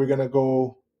where like we're gonna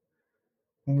go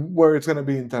where it's gonna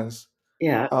be intense.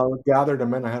 Yeah, I'll gather the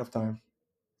men ahead of time.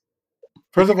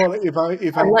 First of all, if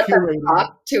and I'm let them curating,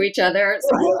 talk to each other just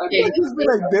be simultaneously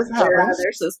like to this clear out happens.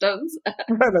 their systems.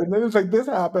 Like then it's like this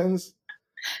happens.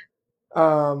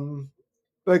 Um,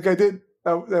 like I did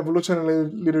a evolutionary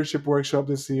leadership workshop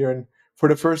this year, and for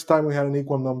the first time we had an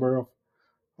equal number of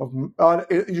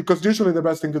because usually the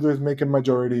best thing to do is make a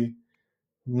majority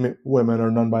women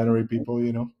or non-binary people.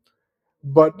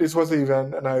 But this was the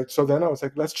event, and then I was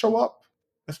like, let's show up.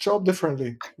 let's show up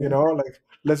differently. Like,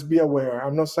 let's be aware.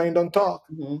 I'm not saying don't talk,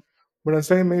 Mm-hmm. but I'm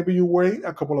saying maybe you wait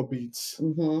a couple of beats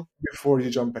Mm-hmm. before you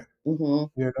jump in.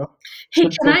 Mm-hmm. You know, Hey,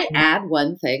 can simple I thing. add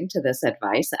one thing to this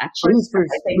advice? Actually, Please, because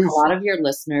I please, think a please. lot of your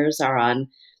listeners are on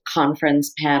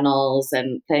conference panels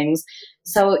and things.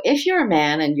 So if you're a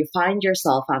man and you find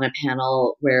yourself on a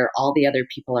panel where all the other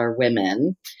people are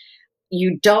women,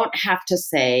 you don't have to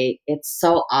say it's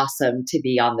so awesome to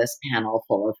be on this panel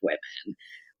full of women.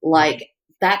 Like,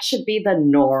 that should be the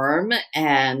norm,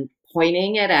 and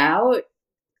pointing it out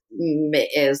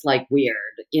is like weird,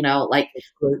 like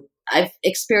That's great. I've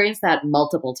experienced that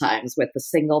multiple times with the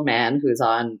single man who's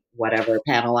on whatever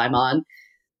panel I'm on.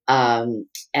 Um,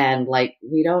 and like,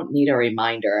 we don't need a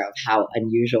reminder of how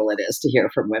unusual it is to hear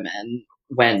from women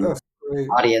when That's great.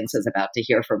 the audience is about to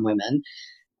hear from women.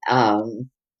 Um,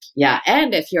 yeah.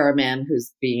 And if you're a man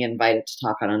who's being invited to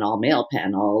talk on an all male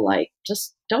panel, like,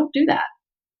 just don't do that.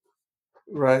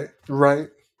 Right, right.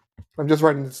 I'm just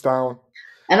writing this down.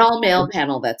 An all male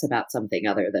panel that's about something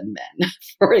other than men,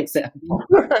 for example.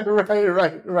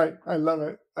 Right. I love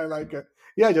it. I like it.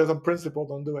 Yeah, just on principle,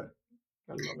 don't do it.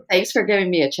 I love it. Thanks for giving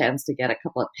me a chance to get a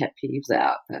couple of pet peeves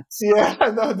out. That's Yeah,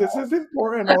 no, this is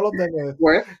important. All of them is.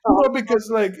 worth all, Because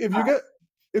like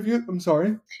I'm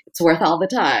sorry. it's worth all the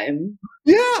time.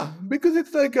 Yeah, because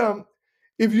it's like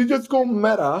if you just go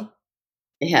meta,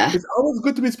 Yeah. it's always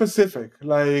good to be specific.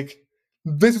 Like,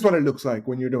 this is what it looks like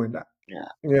when you're doing that.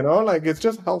 Yeah. Like, it's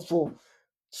just helpful,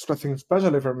 stressing,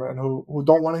 especially for men who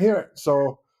don't want to hear it.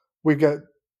 So we get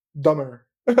dumber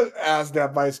as the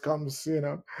advice comes.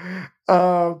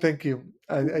 Thank you.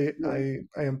 I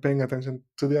am paying attention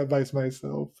to the advice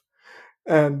myself.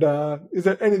 And is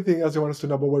there anything else you want us to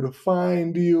know about where to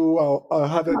find you? I'll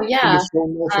have it Oh, in the yeah. show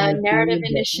notes on my team.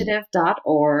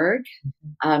 Narrativeinitiative.org.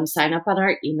 Sign up on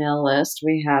our email list.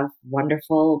 We have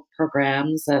wonderful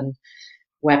programs and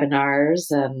webinars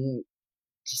and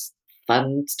just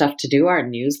fun stuff to do. Our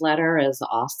newsletter is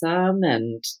awesome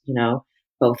and,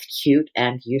 both cute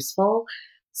and useful.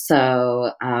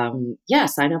 So, yeah,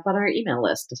 sign up on our email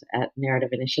list at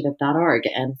narrativeinitiative.org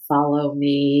and follow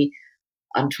me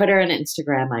on Twitter and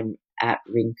Instagram. I'm at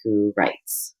Rinku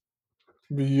Writes.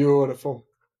 Beautiful.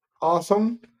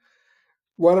 Awesome.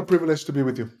 What a privilege to be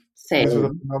with you. This was a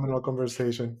Same. phenomenal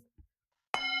conversation.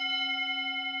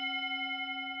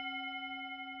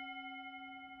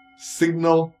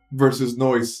 Signal versus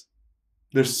noise.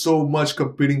 There's so much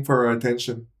competing for our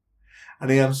attention.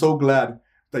 And I am so glad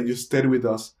that you stayed with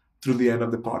us through the end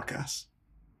of the podcast.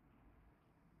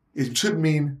 It should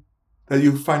mean that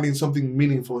you're finding something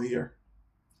meaningful here.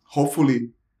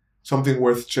 Hopefully, something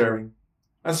worth sharing.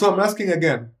 And so I'm asking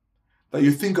again that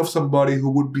you think of somebody who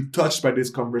would be touched by this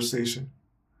conversation,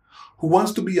 who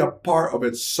wants to be a part of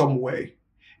it some way.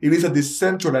 It is a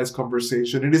decentralized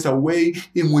conversation. It is a way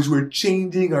in which we're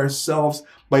changing ourselves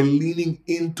by leaning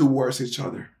in towards each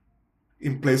other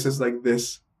in places like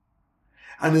this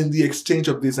and in the exchange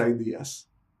of these ideas.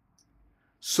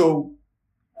 So,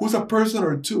 who's a person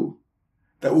or two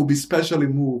that will be specially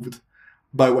moved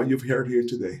by what you've heard here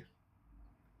today?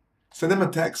 Send them a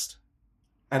text,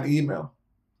 an email.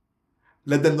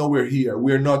 Let them know we're here.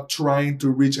 We're not trying to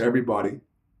reach everybody,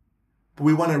 but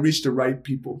we want to reach the right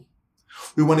people.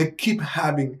 We want to keep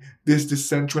having this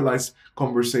decentralized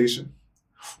conversation.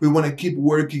 We want to keep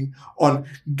working on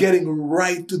getting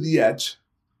right to the edge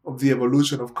of the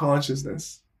evolution of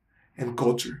consciousness and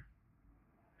culture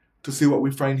to see what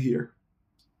we find here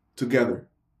together.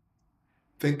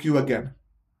 Thank you again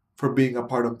for being a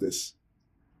part of this.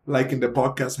 Liking the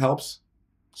podcast helps.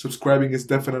 Subscribing is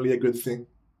definitely a good thing.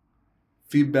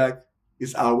 Feedback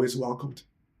is always welcomed.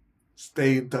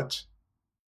 Stay in touch.